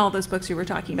reading all those books you were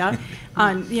talking about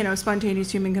on, spontaneous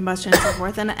human combustion and so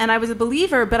forth. And I was a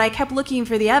believer, but I kept looking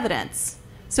for the evidence.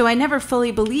 So I never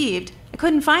fully believed. I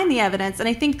couldn't find the evidence. And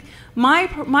I think my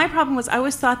problem was I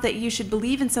always thought that you should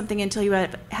believe in something until you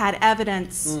had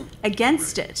evidence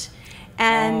against it.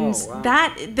 And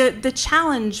that the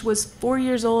challenge was 4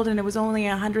 years old, and it was only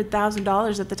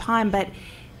 $100,000 at the time. But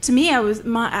to me,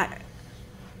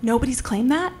 nobody's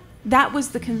claimed that. That was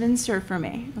the convincer for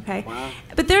me, okay? Wow.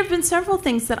 But there have been several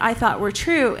things that I thought were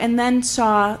true and then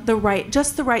saw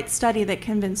just the right study that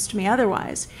convinced me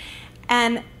otherwise.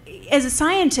 And as a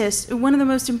scientist, one of the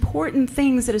most important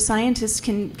things that a scientist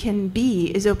can be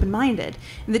is open-minded.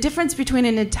 And the difference between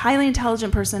an highly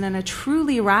intelligent person and a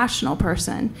truly rational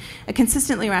person, a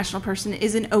consistently rational person,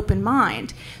 is an open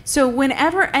mind. So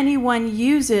whenever anyone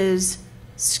uses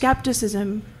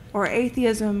skepticism or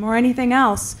atheism or anything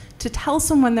else to tell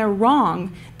someone they're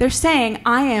wrong, they're saying,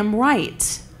 I am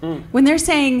right. When they're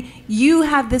saying, you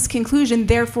have this conclusion,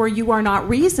 therefore you are not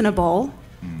reasonable,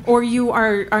 or you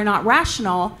are not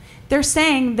rational, they're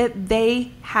saying that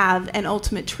they have an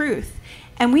ultimate truth.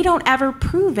 And we don't ever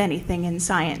prove anything in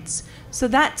science. So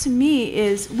that to me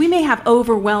is, we may have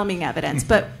overwhelming evidence,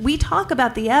 but we talk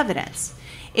about the evidence.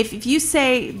 If you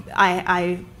say,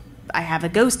 I have a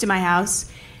ghost in my house,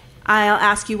 I'll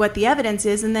ask you what the evidence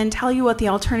is and then tell you what the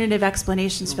alternative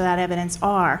explanations for that evidence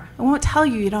are. I won't tell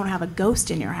you don't have a ghost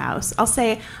in your house. I'll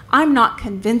say, I'm not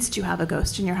convinced you have a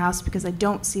ghost in your house because I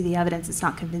don't see the evidence. It's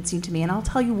not convincing to me, and I'll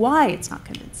tell you why it's not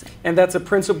convincing. And that's a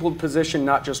principled position,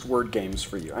 not just word games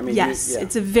for you. I mean, yes,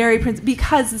 it's a very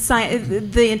because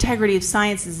the integrity of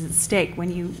science is at stake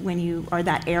when you are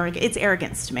that arrogant. It's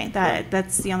arrogance to me.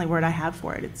 That's the only word I have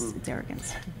for it. It's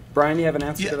arrogance. Brian, you have an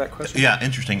answer to that question? Yeah,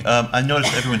 interesting. I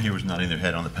noticed everyone here was nodding their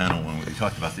head on the panel when we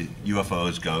talked about the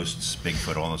UFOs, ghosts,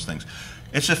 Bigfoot, all those things.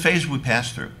 It's a phase we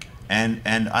pass through. And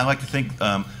I like to think,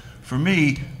 for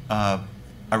me, I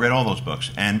read all those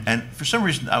books. And for some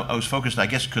reason, I was focused, I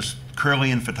guess, because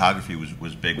Curlian photography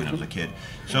was big when I was a kid.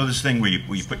 So this thing where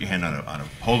you put your hand on a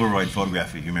Polaroid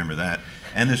photograph, if you remember that,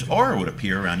 and this aura would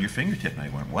appear around your fingertip. And I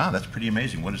went, wow, that's pretty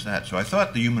amazing. What is that? So I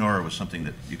thought the human aura was something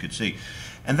that you could see.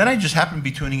 And then I just happened to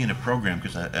be tuning in a program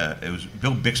because it was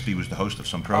Bill Bixby was the host of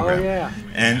some program. Oh, yeah.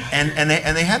 And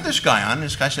they had this guy on. And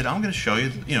this guy said, I'm going to show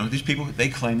you. You know, these people, they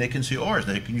claim they can see auras.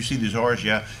 Can you see these auras?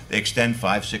 Yeah, they extend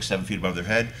 5, 6, 7 feet above their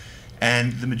head.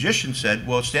 And the magician said,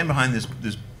 well, stand behind this.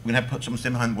 We're going to have someone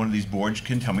stand behind one of these boards.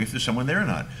 Can tell me if there's someone there or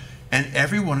not. And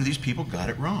every one of these people got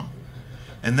it wrong.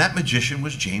 And that magician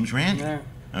was James Randi. Yeah.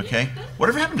 Okay,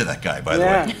 whatever happened to that guy, by the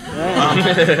way?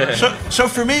 Yeah. So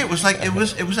for me, it was like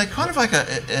kind of like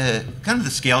a kind of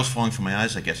the scales falling from my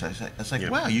eyes. I guess I was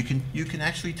like, wow, you can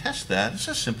actually test that. It's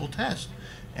a simple test.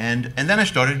 And then I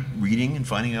started reading and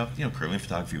finding out, you know, Curlian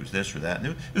photography was this or that. And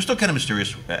it was still kind of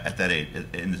mysterious at that age,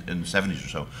 in the 70s or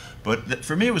so. But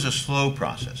for me, it was a slow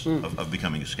process of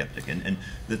becoming a skeptic. And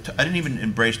I didn't even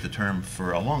embrace the term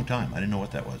for a long time. I didn't know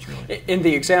what that was, really. In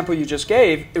the example you just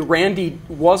gave, Randi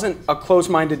wasn't a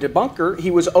closed-minded debunker.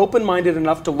 He was open-minded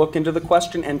enough to look into the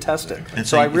question and test it. And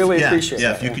so I really appreciate that.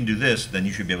 Yeah, if you can do this, then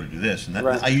you should be able to do this. And that,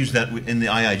 I use that in the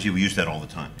IIG. We use that all the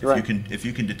time. If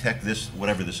you can detect this,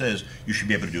 whatever this is, you should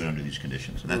be able to do it under these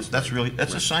conditions. And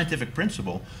that's a scientific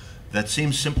principle that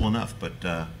seems simple enough, but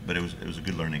it was a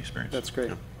good learning experience. That's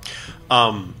great.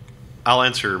 I'll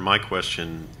answer my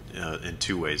question in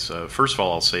two ways. First of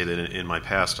all, I'll say that in my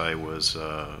past I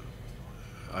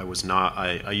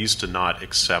used to not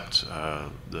accept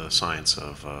the science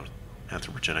of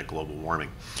anthropogenic global warming.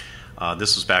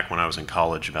 This was back when I was in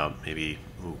college, about maybe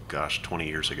 20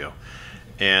 years ago,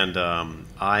 and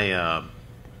I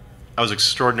was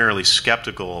extraordinarily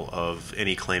skeptical of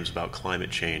any claims about climate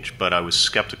change, but I was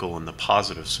skeptical in the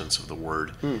positive sense of the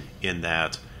word, in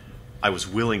that I was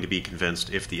willing to be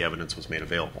convinced if the evidence was made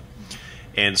available.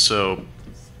 And so,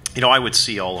 you know, I would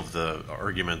see all of the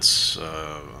arguments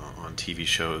on TV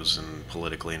shows and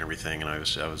politically and everything, and I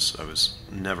was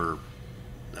never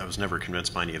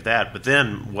convinced by any of that. But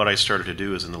then what I started to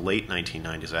do is in the late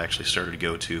 1990s, I actually started to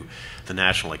go to the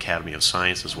National Academy of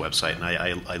Sciences website, and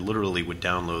I literally would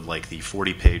download like the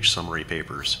 40-page summary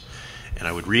papers, and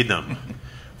I would read them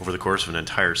over the course of an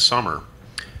entire summer.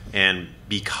 And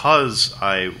because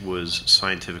I was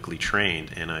scientifically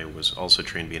trained and I was also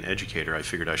trained to be an educator, I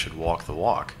figured I should walk the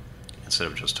walk instead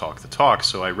of just talk the talk.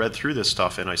 So I read through this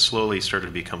stuff and I slowly started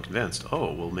to become convinced,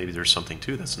 oh, well, maybe there's something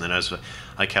to this. And then as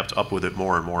I kept up with it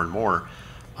more and more and more,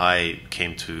 I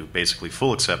came to basically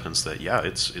full acceptance that, yeah,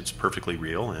 it's perfectly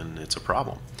real and it's a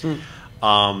problem.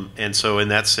 And so in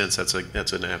that sense, that's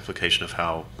an application of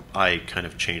how I kind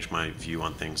of changed my view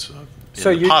on things. So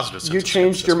you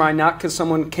changed your mind not because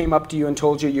someone came up to you and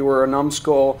told you you were a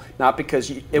numbskull, not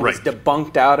because it was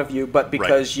debunked out of you, but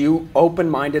because you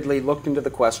open-mindedly looked into the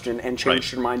question and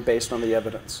changed your mind based on the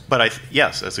evidence. But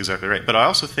yes, that's exactly right. But I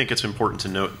also think it's important to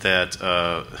note that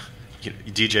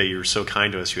DJ, you were so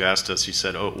kind to us. You asked us. You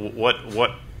said, "Oh, what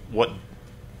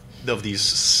of these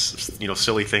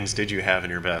silly things did you have in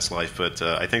your past life? But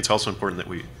I think it's also important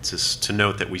that to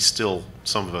note that we still,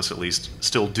 some of us at least,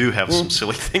 still do have some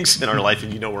silly things in our life,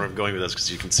 and you know where I'm going with this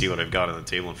because you can see what I've got on the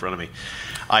table in front of me.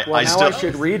 I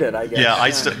should read it, I guess. Yeah, I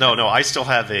still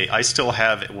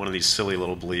have one of these silly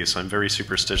little beliefs. I'm very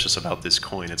superstitious about this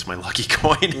coin. It's my lucky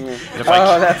coin. That's great.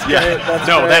 That's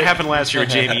no, great. that happened last year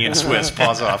with Jamie and Swiss.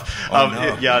 Pause off.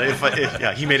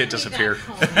 No. He made it disappear.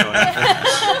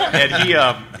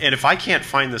 And if I can't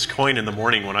find this coin in the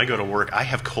morning when I go to work, I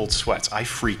have cold sweats. I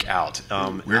freak out.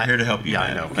 We're here to help you.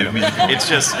 Yeah, man. I know. It's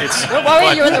just Don't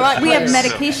worry, you're in the right place. We have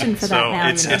medication for that now.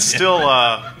 It's still.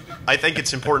 I think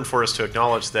it's important for us to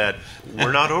acknowledge that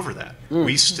we're not over that.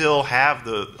 We still have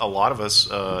a lot of us,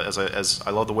 as I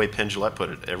love the way Penn Jillette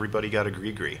put it, everybody got a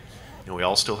gree-gree. We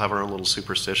all still have our own little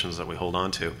superstitions that we hold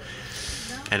on to.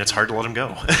 And it's hard to let them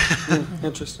go.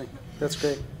 Interesting. That's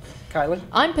great. Kylie?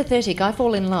 I'm pathetic. I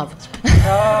fall in love.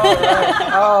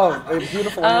 Oh, a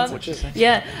beautiful answer.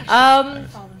 Yeah.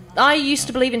 I used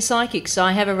to believe in psychics.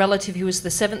 I have a relative who was the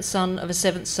seventh son of a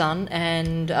seventh son,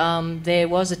 and there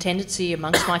was a tendency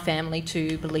amongst my family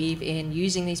to believe in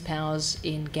using these powers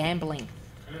in gambling.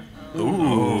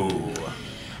 Ooh.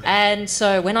 And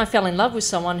so when I fell in love with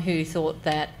someone who thought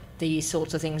that these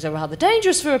sorts of things are rather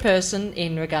dangerous for a person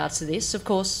in regards to this, of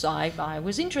course, I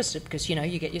was interested because,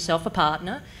 you get yourself a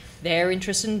partner. They're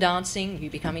interested in dancing,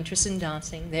 you become interested in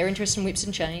dancing. They're interested in whips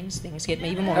and chains, things get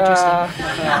even more interesting.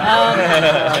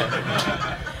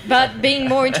 But being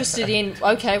more interested in,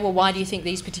 okay, well, why do you think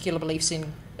these particular beliefs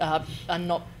are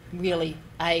not really,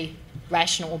 A,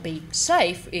 rational, or B,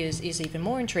 safe, is even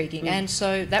more intriguing. And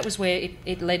so that was where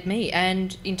it led me.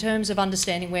 And in terms of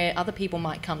understanding where other people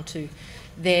might come to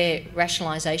their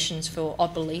rationalizations for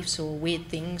odd beliefs or weird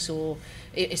things or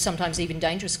sometimes even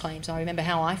dangerous claims. I remember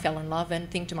how I fell in love and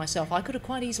think to myself, I could have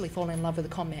quite easily fallen in love with a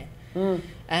con man.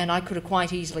 And I could have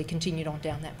quite easily continued on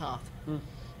down that path.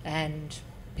 And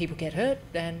people get hurt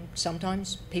and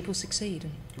sometimes people succeed,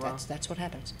 and that's what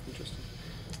happens. Interesting.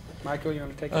 Michael, you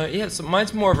want to take it? Yeah, so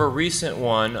mine's more of a recent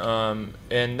one,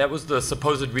 and that was the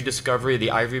supposed rediscovery of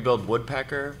the ivory-billed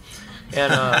woodpecker.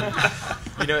 And,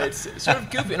 it's sort of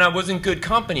goofy, and I was in good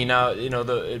company. Now,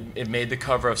 it made the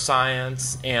cover of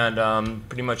Science and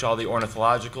pretty much all the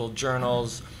ornithological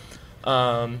journals.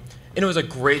 And it was a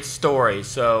great story.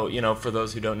 So, for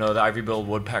those who don't know, the ivory-billed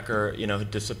woodpecker,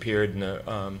 had disappeared in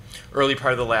the early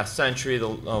part of the last century. The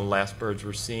last birds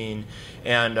were seen,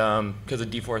 and because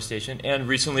of deforestation. And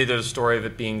recently there's a story of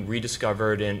it being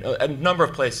rediscovered in a number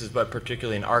of places, but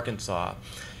particularly in Arkansas.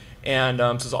 And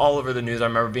so it's all over the news. I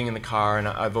remember being in the car, and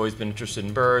I've always been interested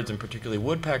in birds, and particularly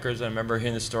woodpeckers. I remember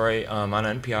hearing the story on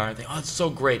NPR, and I think, oh, it's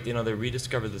so great. They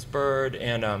rediscovered this bird,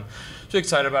 and so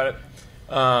excited about it.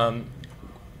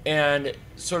 And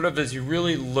sort of as you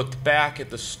really looked back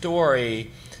at the story,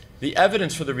 the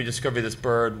evidence for the rediscovery of this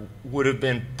bird would have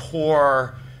been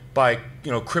poor by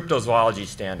cryptozoology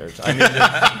standards. I mean,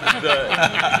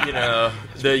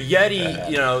 the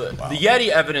Yeti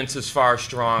evidence is far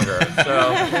stronger.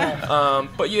 So,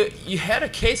 but you had a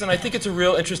case, and I think it's a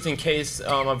real interesting case.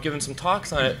 I've given some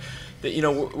talks on it. That,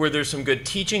 where there's some good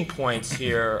teaching points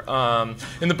here. And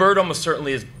the bird almost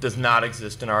certainly does not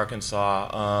exist in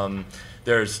Arkansas.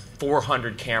 There's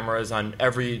 400 cameras on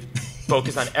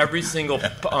focused on every single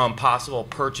possible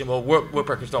perch. Well,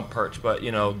 woodpeckers don't perch, but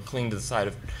cling to the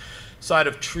side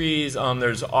of trees.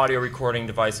 There's audio recording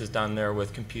devices down there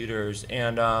with computers,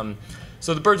 and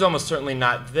so the bird's almost certainly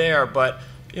not there. But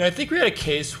I think we had a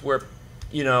case where,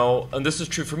 and this is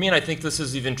true for me, and I think this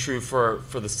is even true for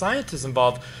the scientists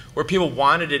involved, where people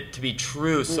wanted it to be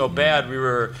true so bad, we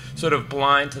were sort of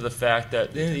blind to the fact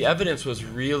that the evidence was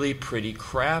really pretty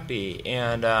crappy.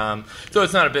 And so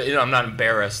it's not a bit, I'm not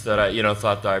embarrassed that I,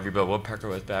 thought the ivory-billed woodpecker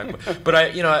was back, but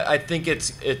I think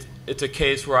it's a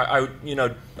case where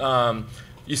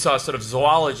you saw a sort of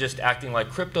zoologist acting like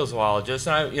cryptozoologists,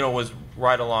 and I, was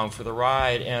right along for the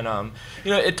ride. And,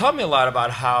 it taught me a lot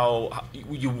about how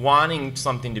you wanting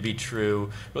something to be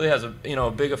true really has a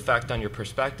big effect on your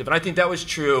perspective. And I think that was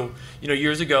true,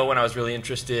 years ago when I was really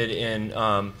interested in,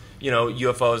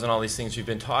 UFOs and all these things we've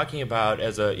been talking about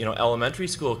as a, elementary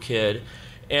school kid.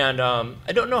 And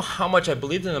I don't know how much I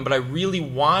believed in them, but I really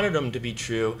wanted them to be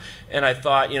true. And I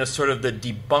thought, sort of the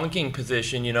debunking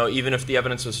position, even if the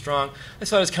evidence was strong, I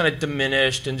thought it was kind of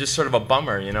diminished and just sort of a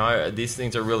bummer. These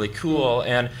things are really cool.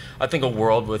 And I think a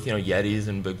world with, Yetis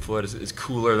and Bigfoot is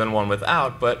cooler than one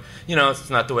without. But, it's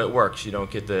not the way it works. You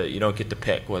don't get to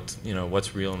pick what's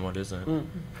real and what isn't.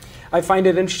 I find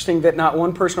it interesting that not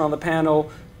one person on the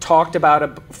panel talked about a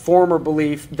former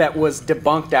belief that was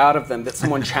debunked out of them, that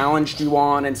someone challenged you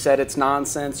on and said it's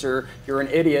nonsense or you're an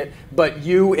idiot, but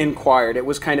you inquired. It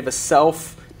was kind of a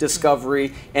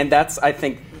self-discovery, and that's, I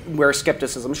think, where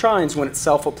skepticism shines, when it's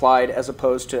self-applied as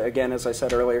opposed to, again, as I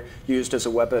said earlier, used as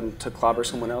a weapon to clobber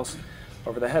someone else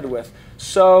over the head with.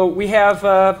 So we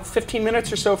have 15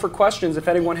 minutes or so for questions. If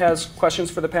anyone has questions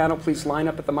for the panel, please line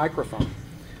up at the microphone.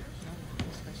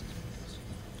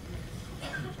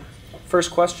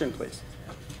 First question, please.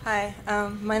 Hi,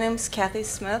 my name is Kathy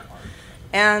Smith,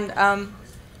 and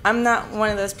I'm not one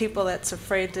of those people that's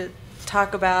afraid to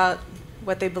talk about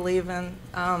what they believe in.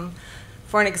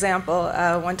 For an example,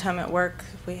 one time at work,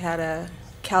 we had a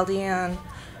Chaldean,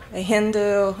 a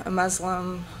Hindu, a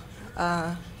Muslim,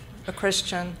 a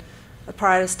Christian, a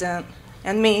Protestant,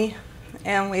 and me,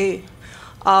 and we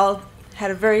all had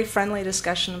a very friendly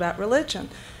discussion about religion.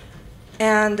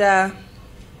 And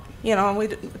you know, we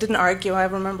didn't argue. I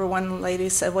remember one lady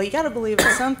said, well, you got to believe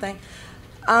in something.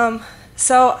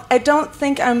 So I don't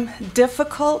think I'm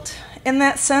difficult in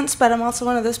that sense, but I'm also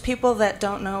one of those people that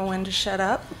don't know when to shut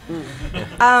up.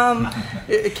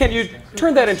 Can you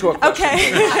turn that into a question?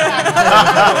 Okay.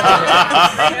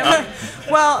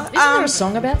 Well, isn't there a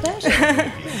song about that?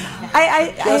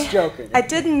 Just joking. I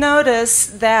did notice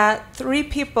that 3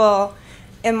 people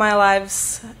in my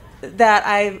lives that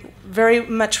I very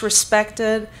much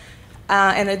respected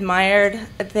and admired,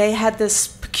 they had this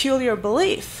peculiar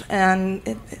belief, and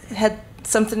it had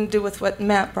something to do with what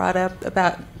Matt brought up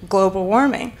about global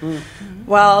warming. Mm-hmm.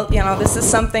 Well, you know, this is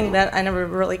something that I never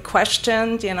really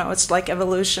questioned. You know, it's like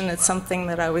evolution. It's something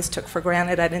that I always took for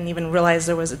granted. I didn't even realize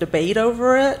there was a debate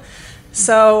over it.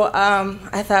 So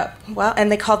I thought, well, and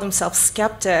they called themselves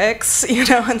skeptics, you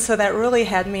know, and so that really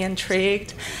had me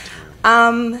intrigued.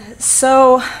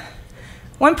 So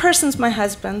one person's my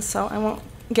husband, so I won't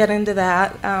get into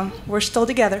that. We're still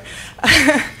together.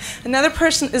 Another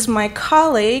person is my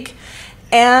colleague,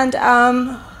 and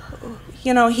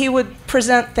you know, he would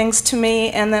present things to me,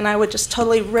 and then I would just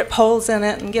totally rip holes in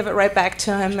it and give it right back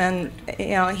to him, and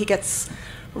you know, he gets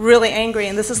really angry.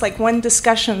 And this is like one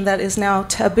discussion that is now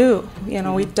taboo. You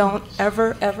know, we don't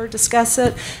ever discuss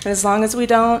it, and as long as we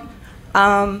don't,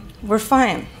 we're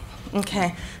fine.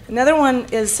 Okay. Another one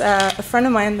is a friend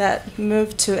of mine that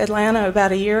moved to Atlanta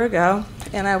about a year ago,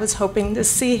 and I was hoping to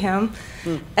see him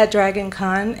at Dragon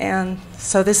Con, and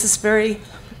so this is very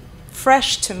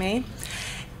fresh to me.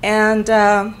 And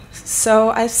so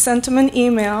I sent him an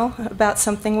email about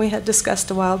something we had discussed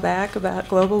a while back about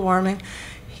global warming.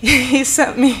 He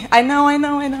sent me, I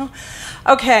know.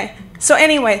 Okay, so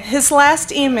anyway, his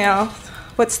last email,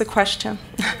 what's the question?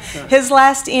 His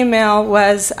last email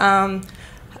was,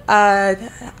 I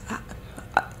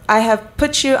have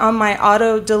put you on my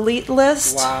auto-delete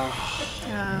list. Wow.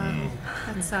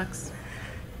 That sucks.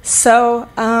 So,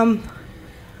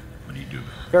 What do you do?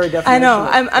 Very definitional. I know.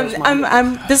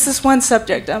 I'm. This is one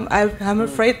subject. I'm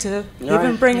afraid to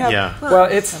even bring up. Yeah. Well,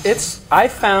 it's. I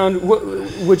found.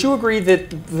 Would you agree that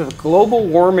the global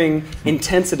warming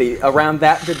intensity around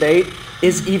that debate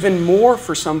is even more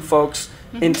for some folks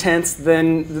intense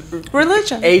than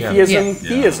Religion. atheism,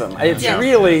 theism? It's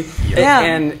really,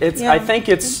 and it's. I think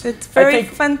it's very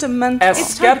fundamental.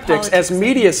 As skeptics, as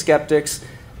media skeptics,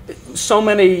 so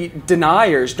many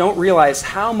deniers don't realize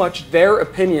how much their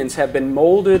opinions have been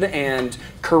molded and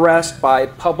caressed by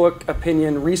public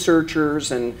opinion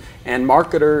researchers and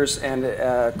marketers and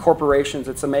corporations.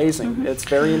 It's amazing. It's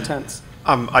very intense.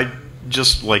 I'd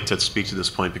just like to speak to this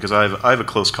point because I have a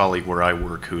close colleague where I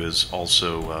work who is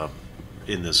also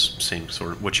in this same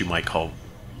sort of what you might call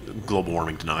global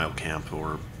warming denial camp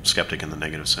or skeptic in the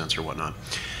negative sense or whatnot.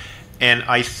 And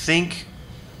I think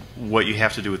what you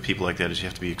have to do with people like that is you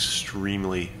have to be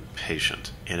extremely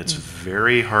patient, and it's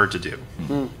very hard to do.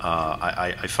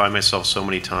 I find myself so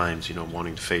many times, you know,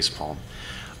 wanting to facepalm.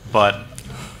 But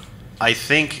I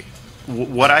think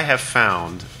what I have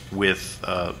found with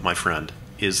my friend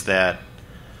is that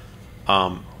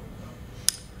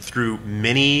through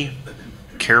many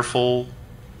careful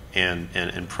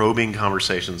and probing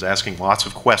conversations, asking lots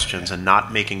of questions and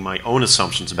not making my own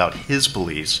assumptions about his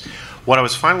beliefs, what I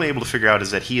was finally able to figure out is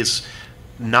that he is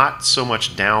not so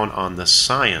much down on the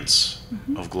science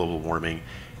of global warming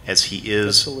as he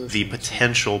is the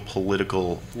potential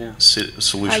political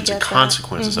solutions and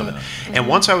consequences of it. And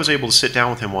once I was able to sit down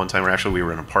with him one time, or actually we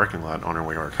were in a parking lot on our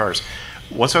way to our cars,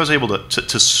 once I was able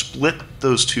to split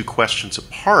those two questions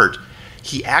apart,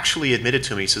 he actually admitted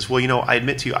to me, he says, well, you know, I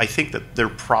admit to you, I think that there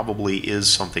probably is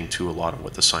something to a lot of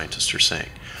what the scientists are saying.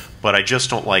 but I just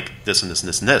don't like this and this and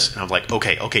this and this. And I'm like,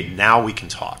 okay, now we can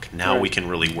talk. Now we can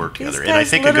really work together. These And I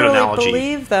guys think a good analogy.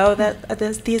 believe, though,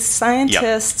 that these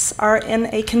scientists are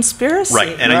in a conspiracy.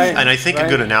 Right, and I think a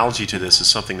good analogy to this is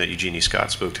something that Eugenie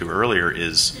Scott spoke to earlier.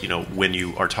 Is when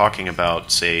you are talking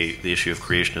about, say, the issue of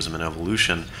creationism and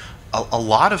evolution, a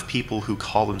lot of people who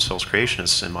call themselves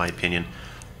creationists, in my opinion,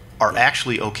 are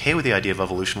actually okay with the idea of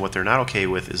evolution. What they're not okay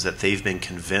with is that they've been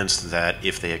convinced that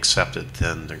if they accept it,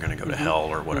 then they're going to go to hell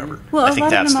or whatever. Well, I a think lot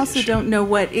of that's them the also issue. don't know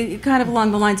kind of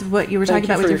along the lines of what you were talking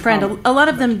about with your friend. comment. A lot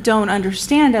of them don't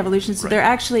understand evolution, so they're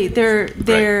actually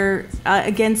they're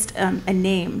against a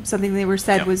name. Something they were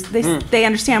said was they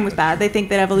understand was bad. They think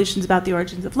that evolution is about the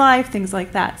origins of life, things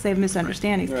like that. So they have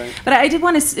misunderstandings. Right. But I did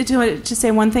want to say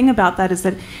one thing about that is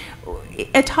that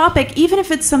a topic, even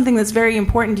if it's something that's very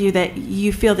important to you, that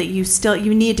you feel that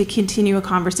you need to continue a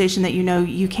conversation that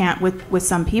you can't with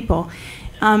some people,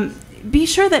 be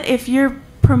sure that if you're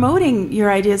promoting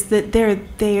your ideas that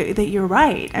that you're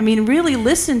right. I mean, really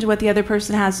listen to what the other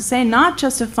person has to say, not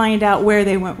just to find out where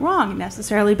they went wrong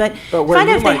necessarily, but where find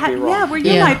you out if they might be wrong. yeah, where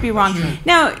you might be wrong.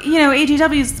 Now,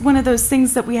 ADW is one of those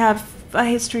things that we have a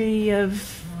history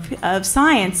of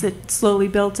science that slowly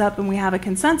built up and we have a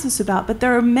consensus about, but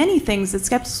there are many things that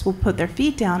skeptics will put their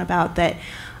feet down about that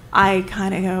I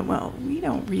kind of go, well, we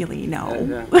don't really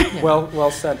know.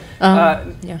 Well said.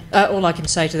 All I can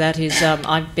say to that is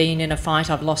I've been in a fight,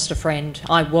 I've lost a friend,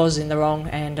 I was in the wrong,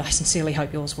 and I sincerely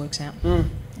hope yours works out.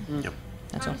 Yep.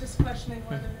 That's all. I'm just questioning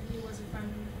whether he was a friend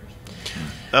in the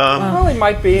first place. Well, he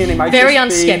might be, and he might Very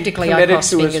just be unskeptically, I committed cross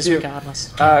to his fingers view.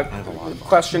 regardless.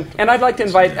 Question, and I'd like to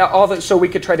invite so we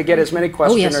could try to get as many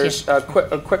questioners. yes. A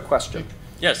quick question.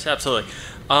 Yes, absolutely.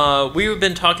 We've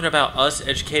been talking about us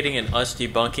educating and us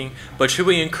debunking, but should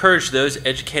we encourage those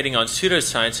educating on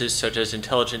pseudosciences such as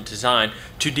intelligent design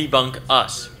to debunk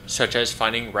us, such as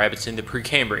finding rabbits in the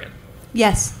Precambrian?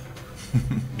 Yes.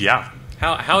 Yeah.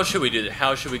 How should we do that?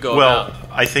 How should we go Well, about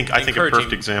I think a encouraging-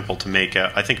 perfect example to make.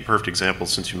 I think a perfect example,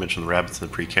 since you mentioned the rabbits in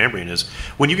the Precambrian, is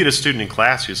when you get a student in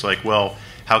class who's like, "Well,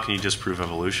 how can you disprove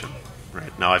evolution?"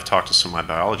 Right now, I've talked to some of my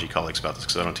biology colleagues about this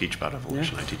because I don't teach about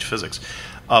evolution; I teach physics.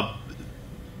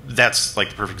 That's like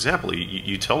the perfect example.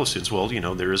 You tell the students, well,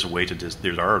 there is a way to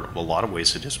there are a lot of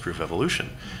ways to disprove evolution.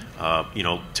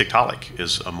 Tiktaalik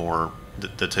is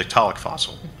the Tiktaalik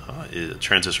fossil, is a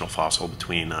transitional fossil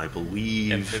between, I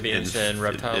believe, amphibians and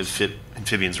reptiles.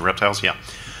 Amphibians and reptiles, yeah.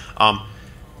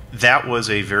 That was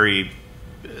a very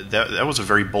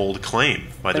bold claim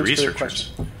by the Thanks for your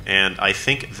researchers, question. and I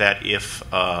think that if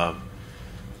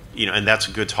and that's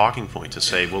a good talking point to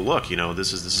say, well, look,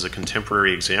 this is a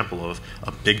contemporary example of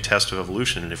a big test of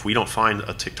evolution, and if we don't find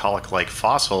a Tiktaalik-like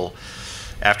fossil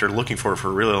after looking for it for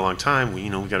a really long time, we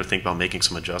got to think about making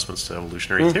some adjustments to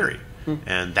evolutionary theory,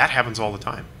 and that happens all the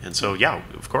time. And so, yeah,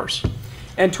 of course.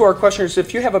 And to our questioners,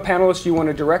 if you have a panelist you want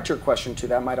to direct your question to,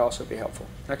 that might also be helpful.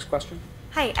 Next question.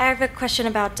 Hi, I have a question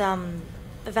about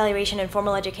evaluation in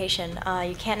formal education.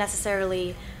 You can't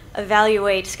necessarily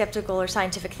evaluate skeptical or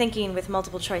scientific thinking with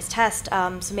multiple choice tests.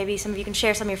 So maybe some of you can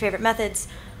share some of your favorite methods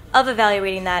of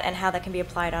evaluating that and how that can be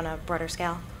applied on a broader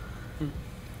scale.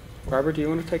 Barbara, do you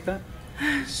want to take that?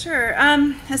 Sure.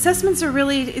 Assessments are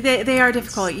really, they are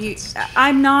difficult.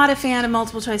 I'm not a fan of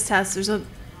multiple choice tests.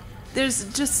 There's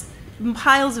just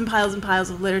piles and piles and piles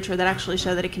of literature that actually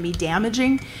show that it can be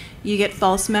damaging. You get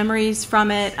false memories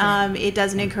from it. It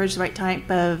doesn't encourage the right type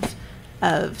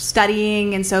of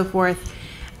studying and so forth.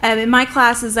 In my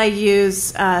classes, I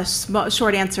use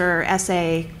short answer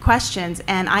essay questions,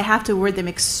 and I have to word them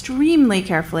extremely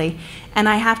carefully, and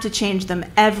I have to change them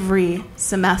every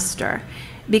semester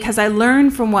because I learn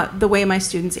from the way my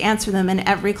students answer them, and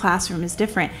every classroom is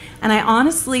different. And I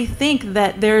honestly think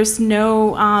that there's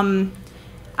no,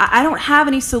 I don't have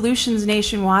any solutions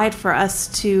nationwide for us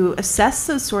to assess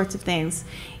those sorts of things.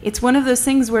 It's one of those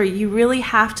things where you really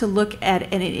have to look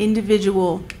at an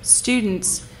individual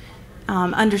student's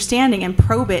understanding and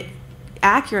probe it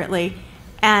accurately,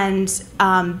 and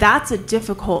that's a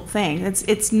difficult thing.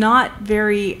 It's not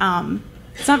very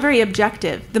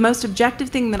objective. The most objective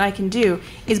thing that I can do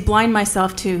is blind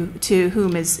myself to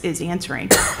whom is answering.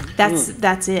 That's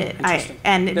it.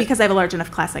 Because I have a large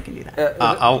enough class, I can do that.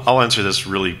 I'll answer this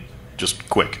really just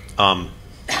quick,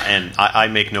 and I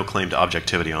make no claim to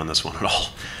objectivity on this one at all.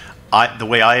 The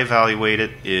way I evaluate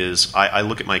it is I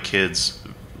look at my kids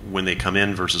when they come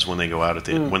in versus when they go out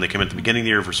when they come in at the beginning of the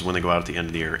year versus when they go out at the end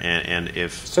of the year, and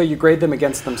if so, you grade them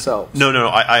against themselves. No,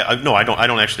 I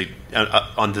don't actually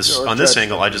on this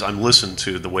angle. I'm listening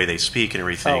to the way they speak and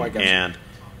everything,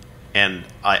 and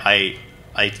I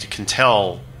can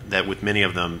tell that with many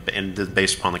of them, and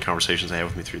based upon the conversations they have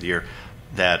with me through the year,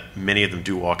 that many of them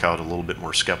do walk out a little bit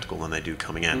more skeptical than they do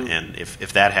coming in. And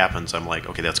if that happens, I'm like,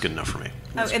 okay, that's good enough for me.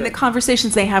 And the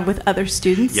conversations they have with other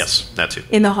students. Yes, that too.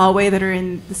 In the hallway that are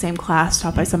in the same class,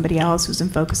 taught by somebody else who's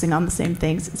focusing on the same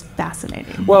things is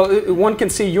fascinating. Well, one can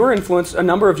see your influence. A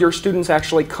number of your students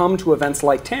actually come to events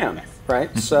like TAM,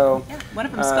 right? So one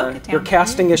of them spoke at TAM. you're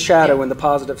casting a shadow in the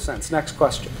positive sense. Next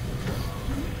question.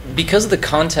 Because the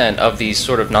content of these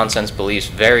sort of nonsense beliefs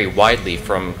vary widely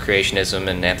from creationism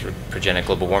and anthropogenic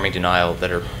global warming denial that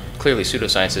are clearly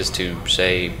pseudosciences to,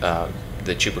 say,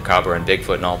 the chupacabra and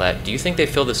Bigfoot and all that, do you think they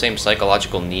feel the same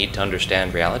psychological need to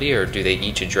understand reality, or do they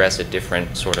each address a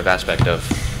different sort of aspect of...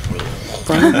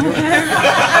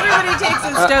 Everybody takes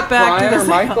a step back Brian to the or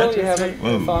Michael, you have a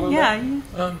thought on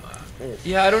that?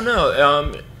 Yeah, I don't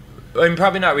know. I mean,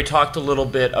 probably not. We talked a little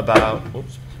bit about...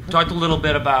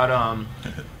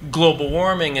 global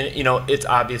warming, and it's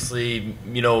obviously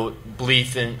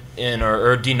belief in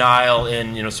or denial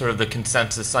in sort of the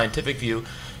consensus scientific view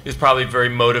is probably very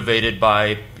motivated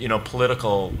by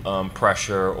political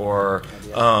pressure or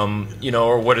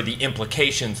or what are the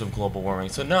implications of global warming.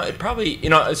 So no, it probably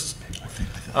it's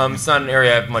not an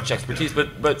area I have much expertise,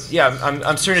 but yeah,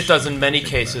 I'm certain it does in many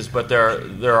cases. But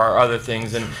there are other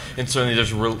things, and certainly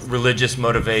there's religious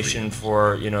motivation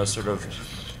for sort of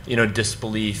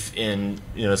disbelief in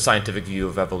scientific view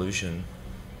of evolution.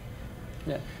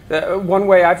 Yeah. One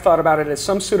way I've thought about it is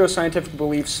some pseudoscientific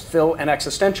beliefs fill an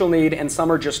existential need, and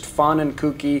some are just fun and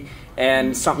kooky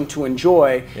and something to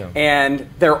enjoy, and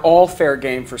they're all fair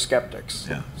game for skeptics.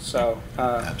 Yeah. So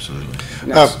absolutely.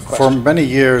 For many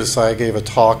years, I gave a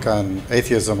talk on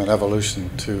atheism and evolution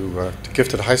to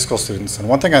gifted high school students, and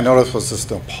one thing I noticed was this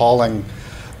appalling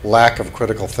lack of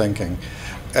critical thinking,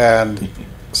 and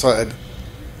so.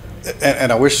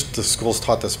 And I wish the schools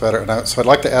taught this better. And so I'd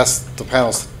like to ask the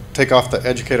panelists to take off the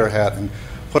educator hat and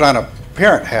put on a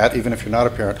parent hat, even if you're not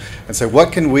a parent, and say,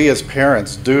 what can we as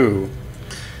parents do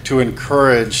to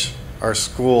encourage our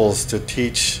schools to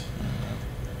teach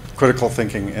critical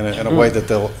thinking in a way that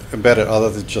they'll embed it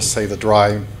other than just, say, the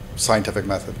dry scientific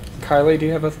method? Kylie, do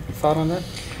you have a thought on that?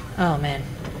 Oh, man.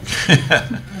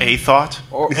 A thought?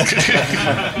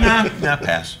 Nah,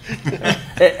 pass.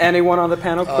 Anyone on the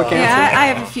panel? Quick answer? Yeah, I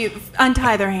have a few.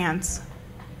 Untie their hands.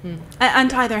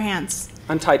 Untie their hands.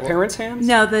 Untie parents' hands?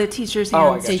 No, the teachers' hands.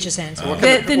 Oh, I got Teachers' hands.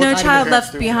 The No Child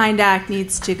Left Behind Act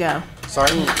needs to go.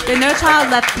 Sorry? The No Child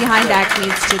Left Behind Act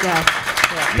needs to go.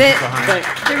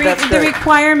 The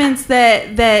requirements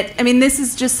that I mean, this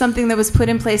is just something that was put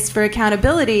in place for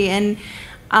accountability, and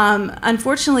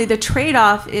unfortunately, the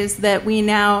trade-off is that we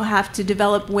now have to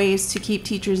develop ways to keep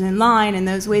teachers in line, and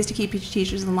those ways to keep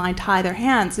teachers in line tie their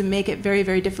hands and make it very,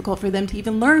 very difficult for them to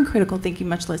even learn critical thinking,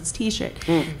 much less teach it.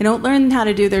 They don't learn how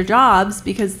to do their jobs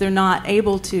because they're not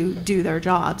able to do their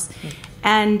jobs.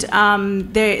 And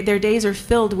their days are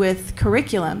filled with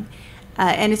curriculum.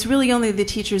 And it's really only the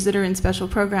teachers that are in special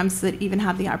programs that even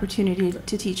have the opportunity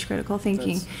to teach critical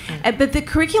thinking. But the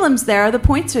curriculum's there, the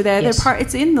points are there. Yes.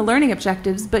 It's in the learning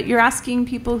objectives, but you're asking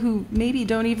people who maybe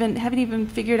haven't even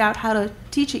figured out how to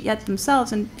teach it yet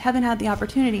themselves and haven't had the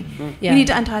opportunity. Yeah. You need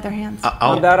to untie their hands.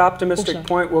 On that optimistic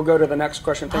point, we'll go to the next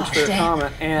question. Thanks for your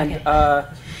comment. And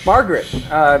Margaret,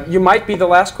 you might be the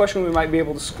last question. We might be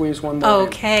able to squeeze one more in.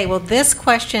 Okay, well, this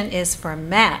question is for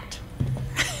Matt.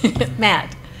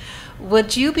 Matt,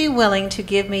 would you be willing to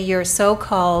give me your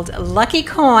so-called lucky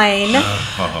coin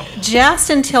just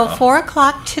until 4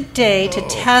 o'clock today to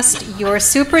test your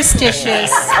superstitious...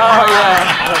 Oh,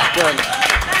 yeah, that's good.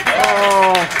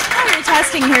 All you're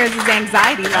testing here is his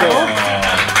anxiety level.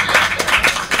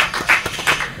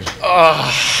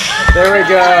 There we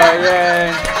go,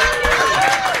 yay.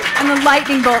 And the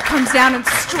lightning bolt comes down and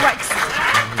strikes.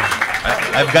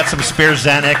 I've got some spare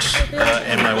Xanax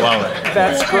in my wallet.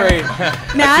 That's great.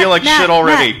 I feel like shit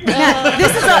already. Matt,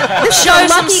 this is a Show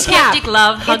some lucky cap. skeptic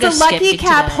love. Hug It's a lucky skeptic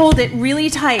cap. today. Hold it really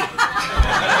tight.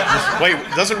 Wait,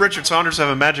 doesn't Richard Saunders have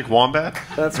a magic wombat?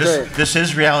 That's great. This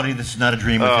is reality. This is not a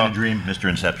dream within a dream, Mr.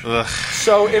 Inception.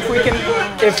 So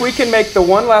if we can make the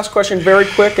one last question very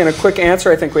quick and a quick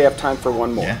answer, I think we have time for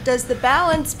one more. Yeah. Does the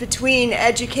balance between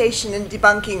education and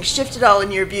debunking shift at all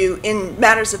in your view in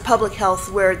matters of public health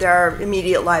where there are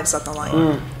immediate lives on the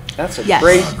line? That's a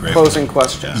great closing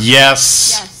question.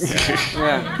 Yes.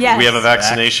 Yeah. Yes. We have a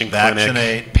vaccination clinic.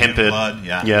 Vaccinate, Pimp it. blood,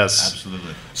 yeah, Yes.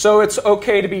 absolutely. So it's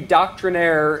okay to be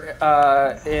doctrinaire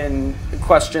in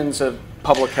questions of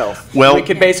public health. Well, we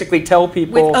could basically tell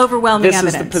people With overwhelming this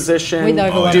is evidence. the position, With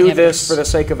overwhelming do evidence. this for the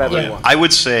sake of everyone. I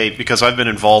would say, because I've been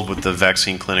involved with the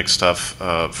vaccine clinic stuff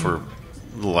for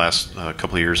the last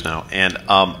couple of years now, and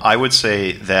I would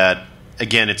say that,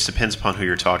 again, it depends upon who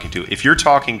you're talking to. If you're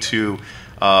talking to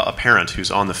a parent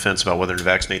who's on the fence about whether to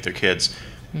vaccinate their kids,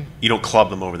 you don't club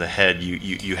them over the head.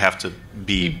 You have to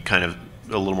be kind of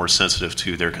a little more sensitive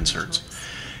to their concerns.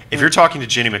 If you're talking to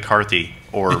Jenny McCarthy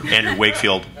or Andrew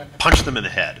Wakefield, punch them in the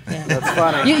head. Yeah. That's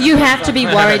funny. You have to be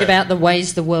worried about the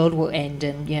ways the world will end,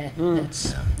 and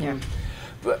that's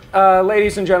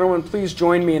ladies and gentlemen, please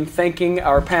join me in thanking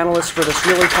our panelists for this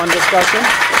really fun discussion.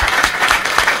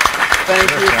 Thank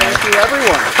you,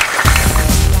 everyone.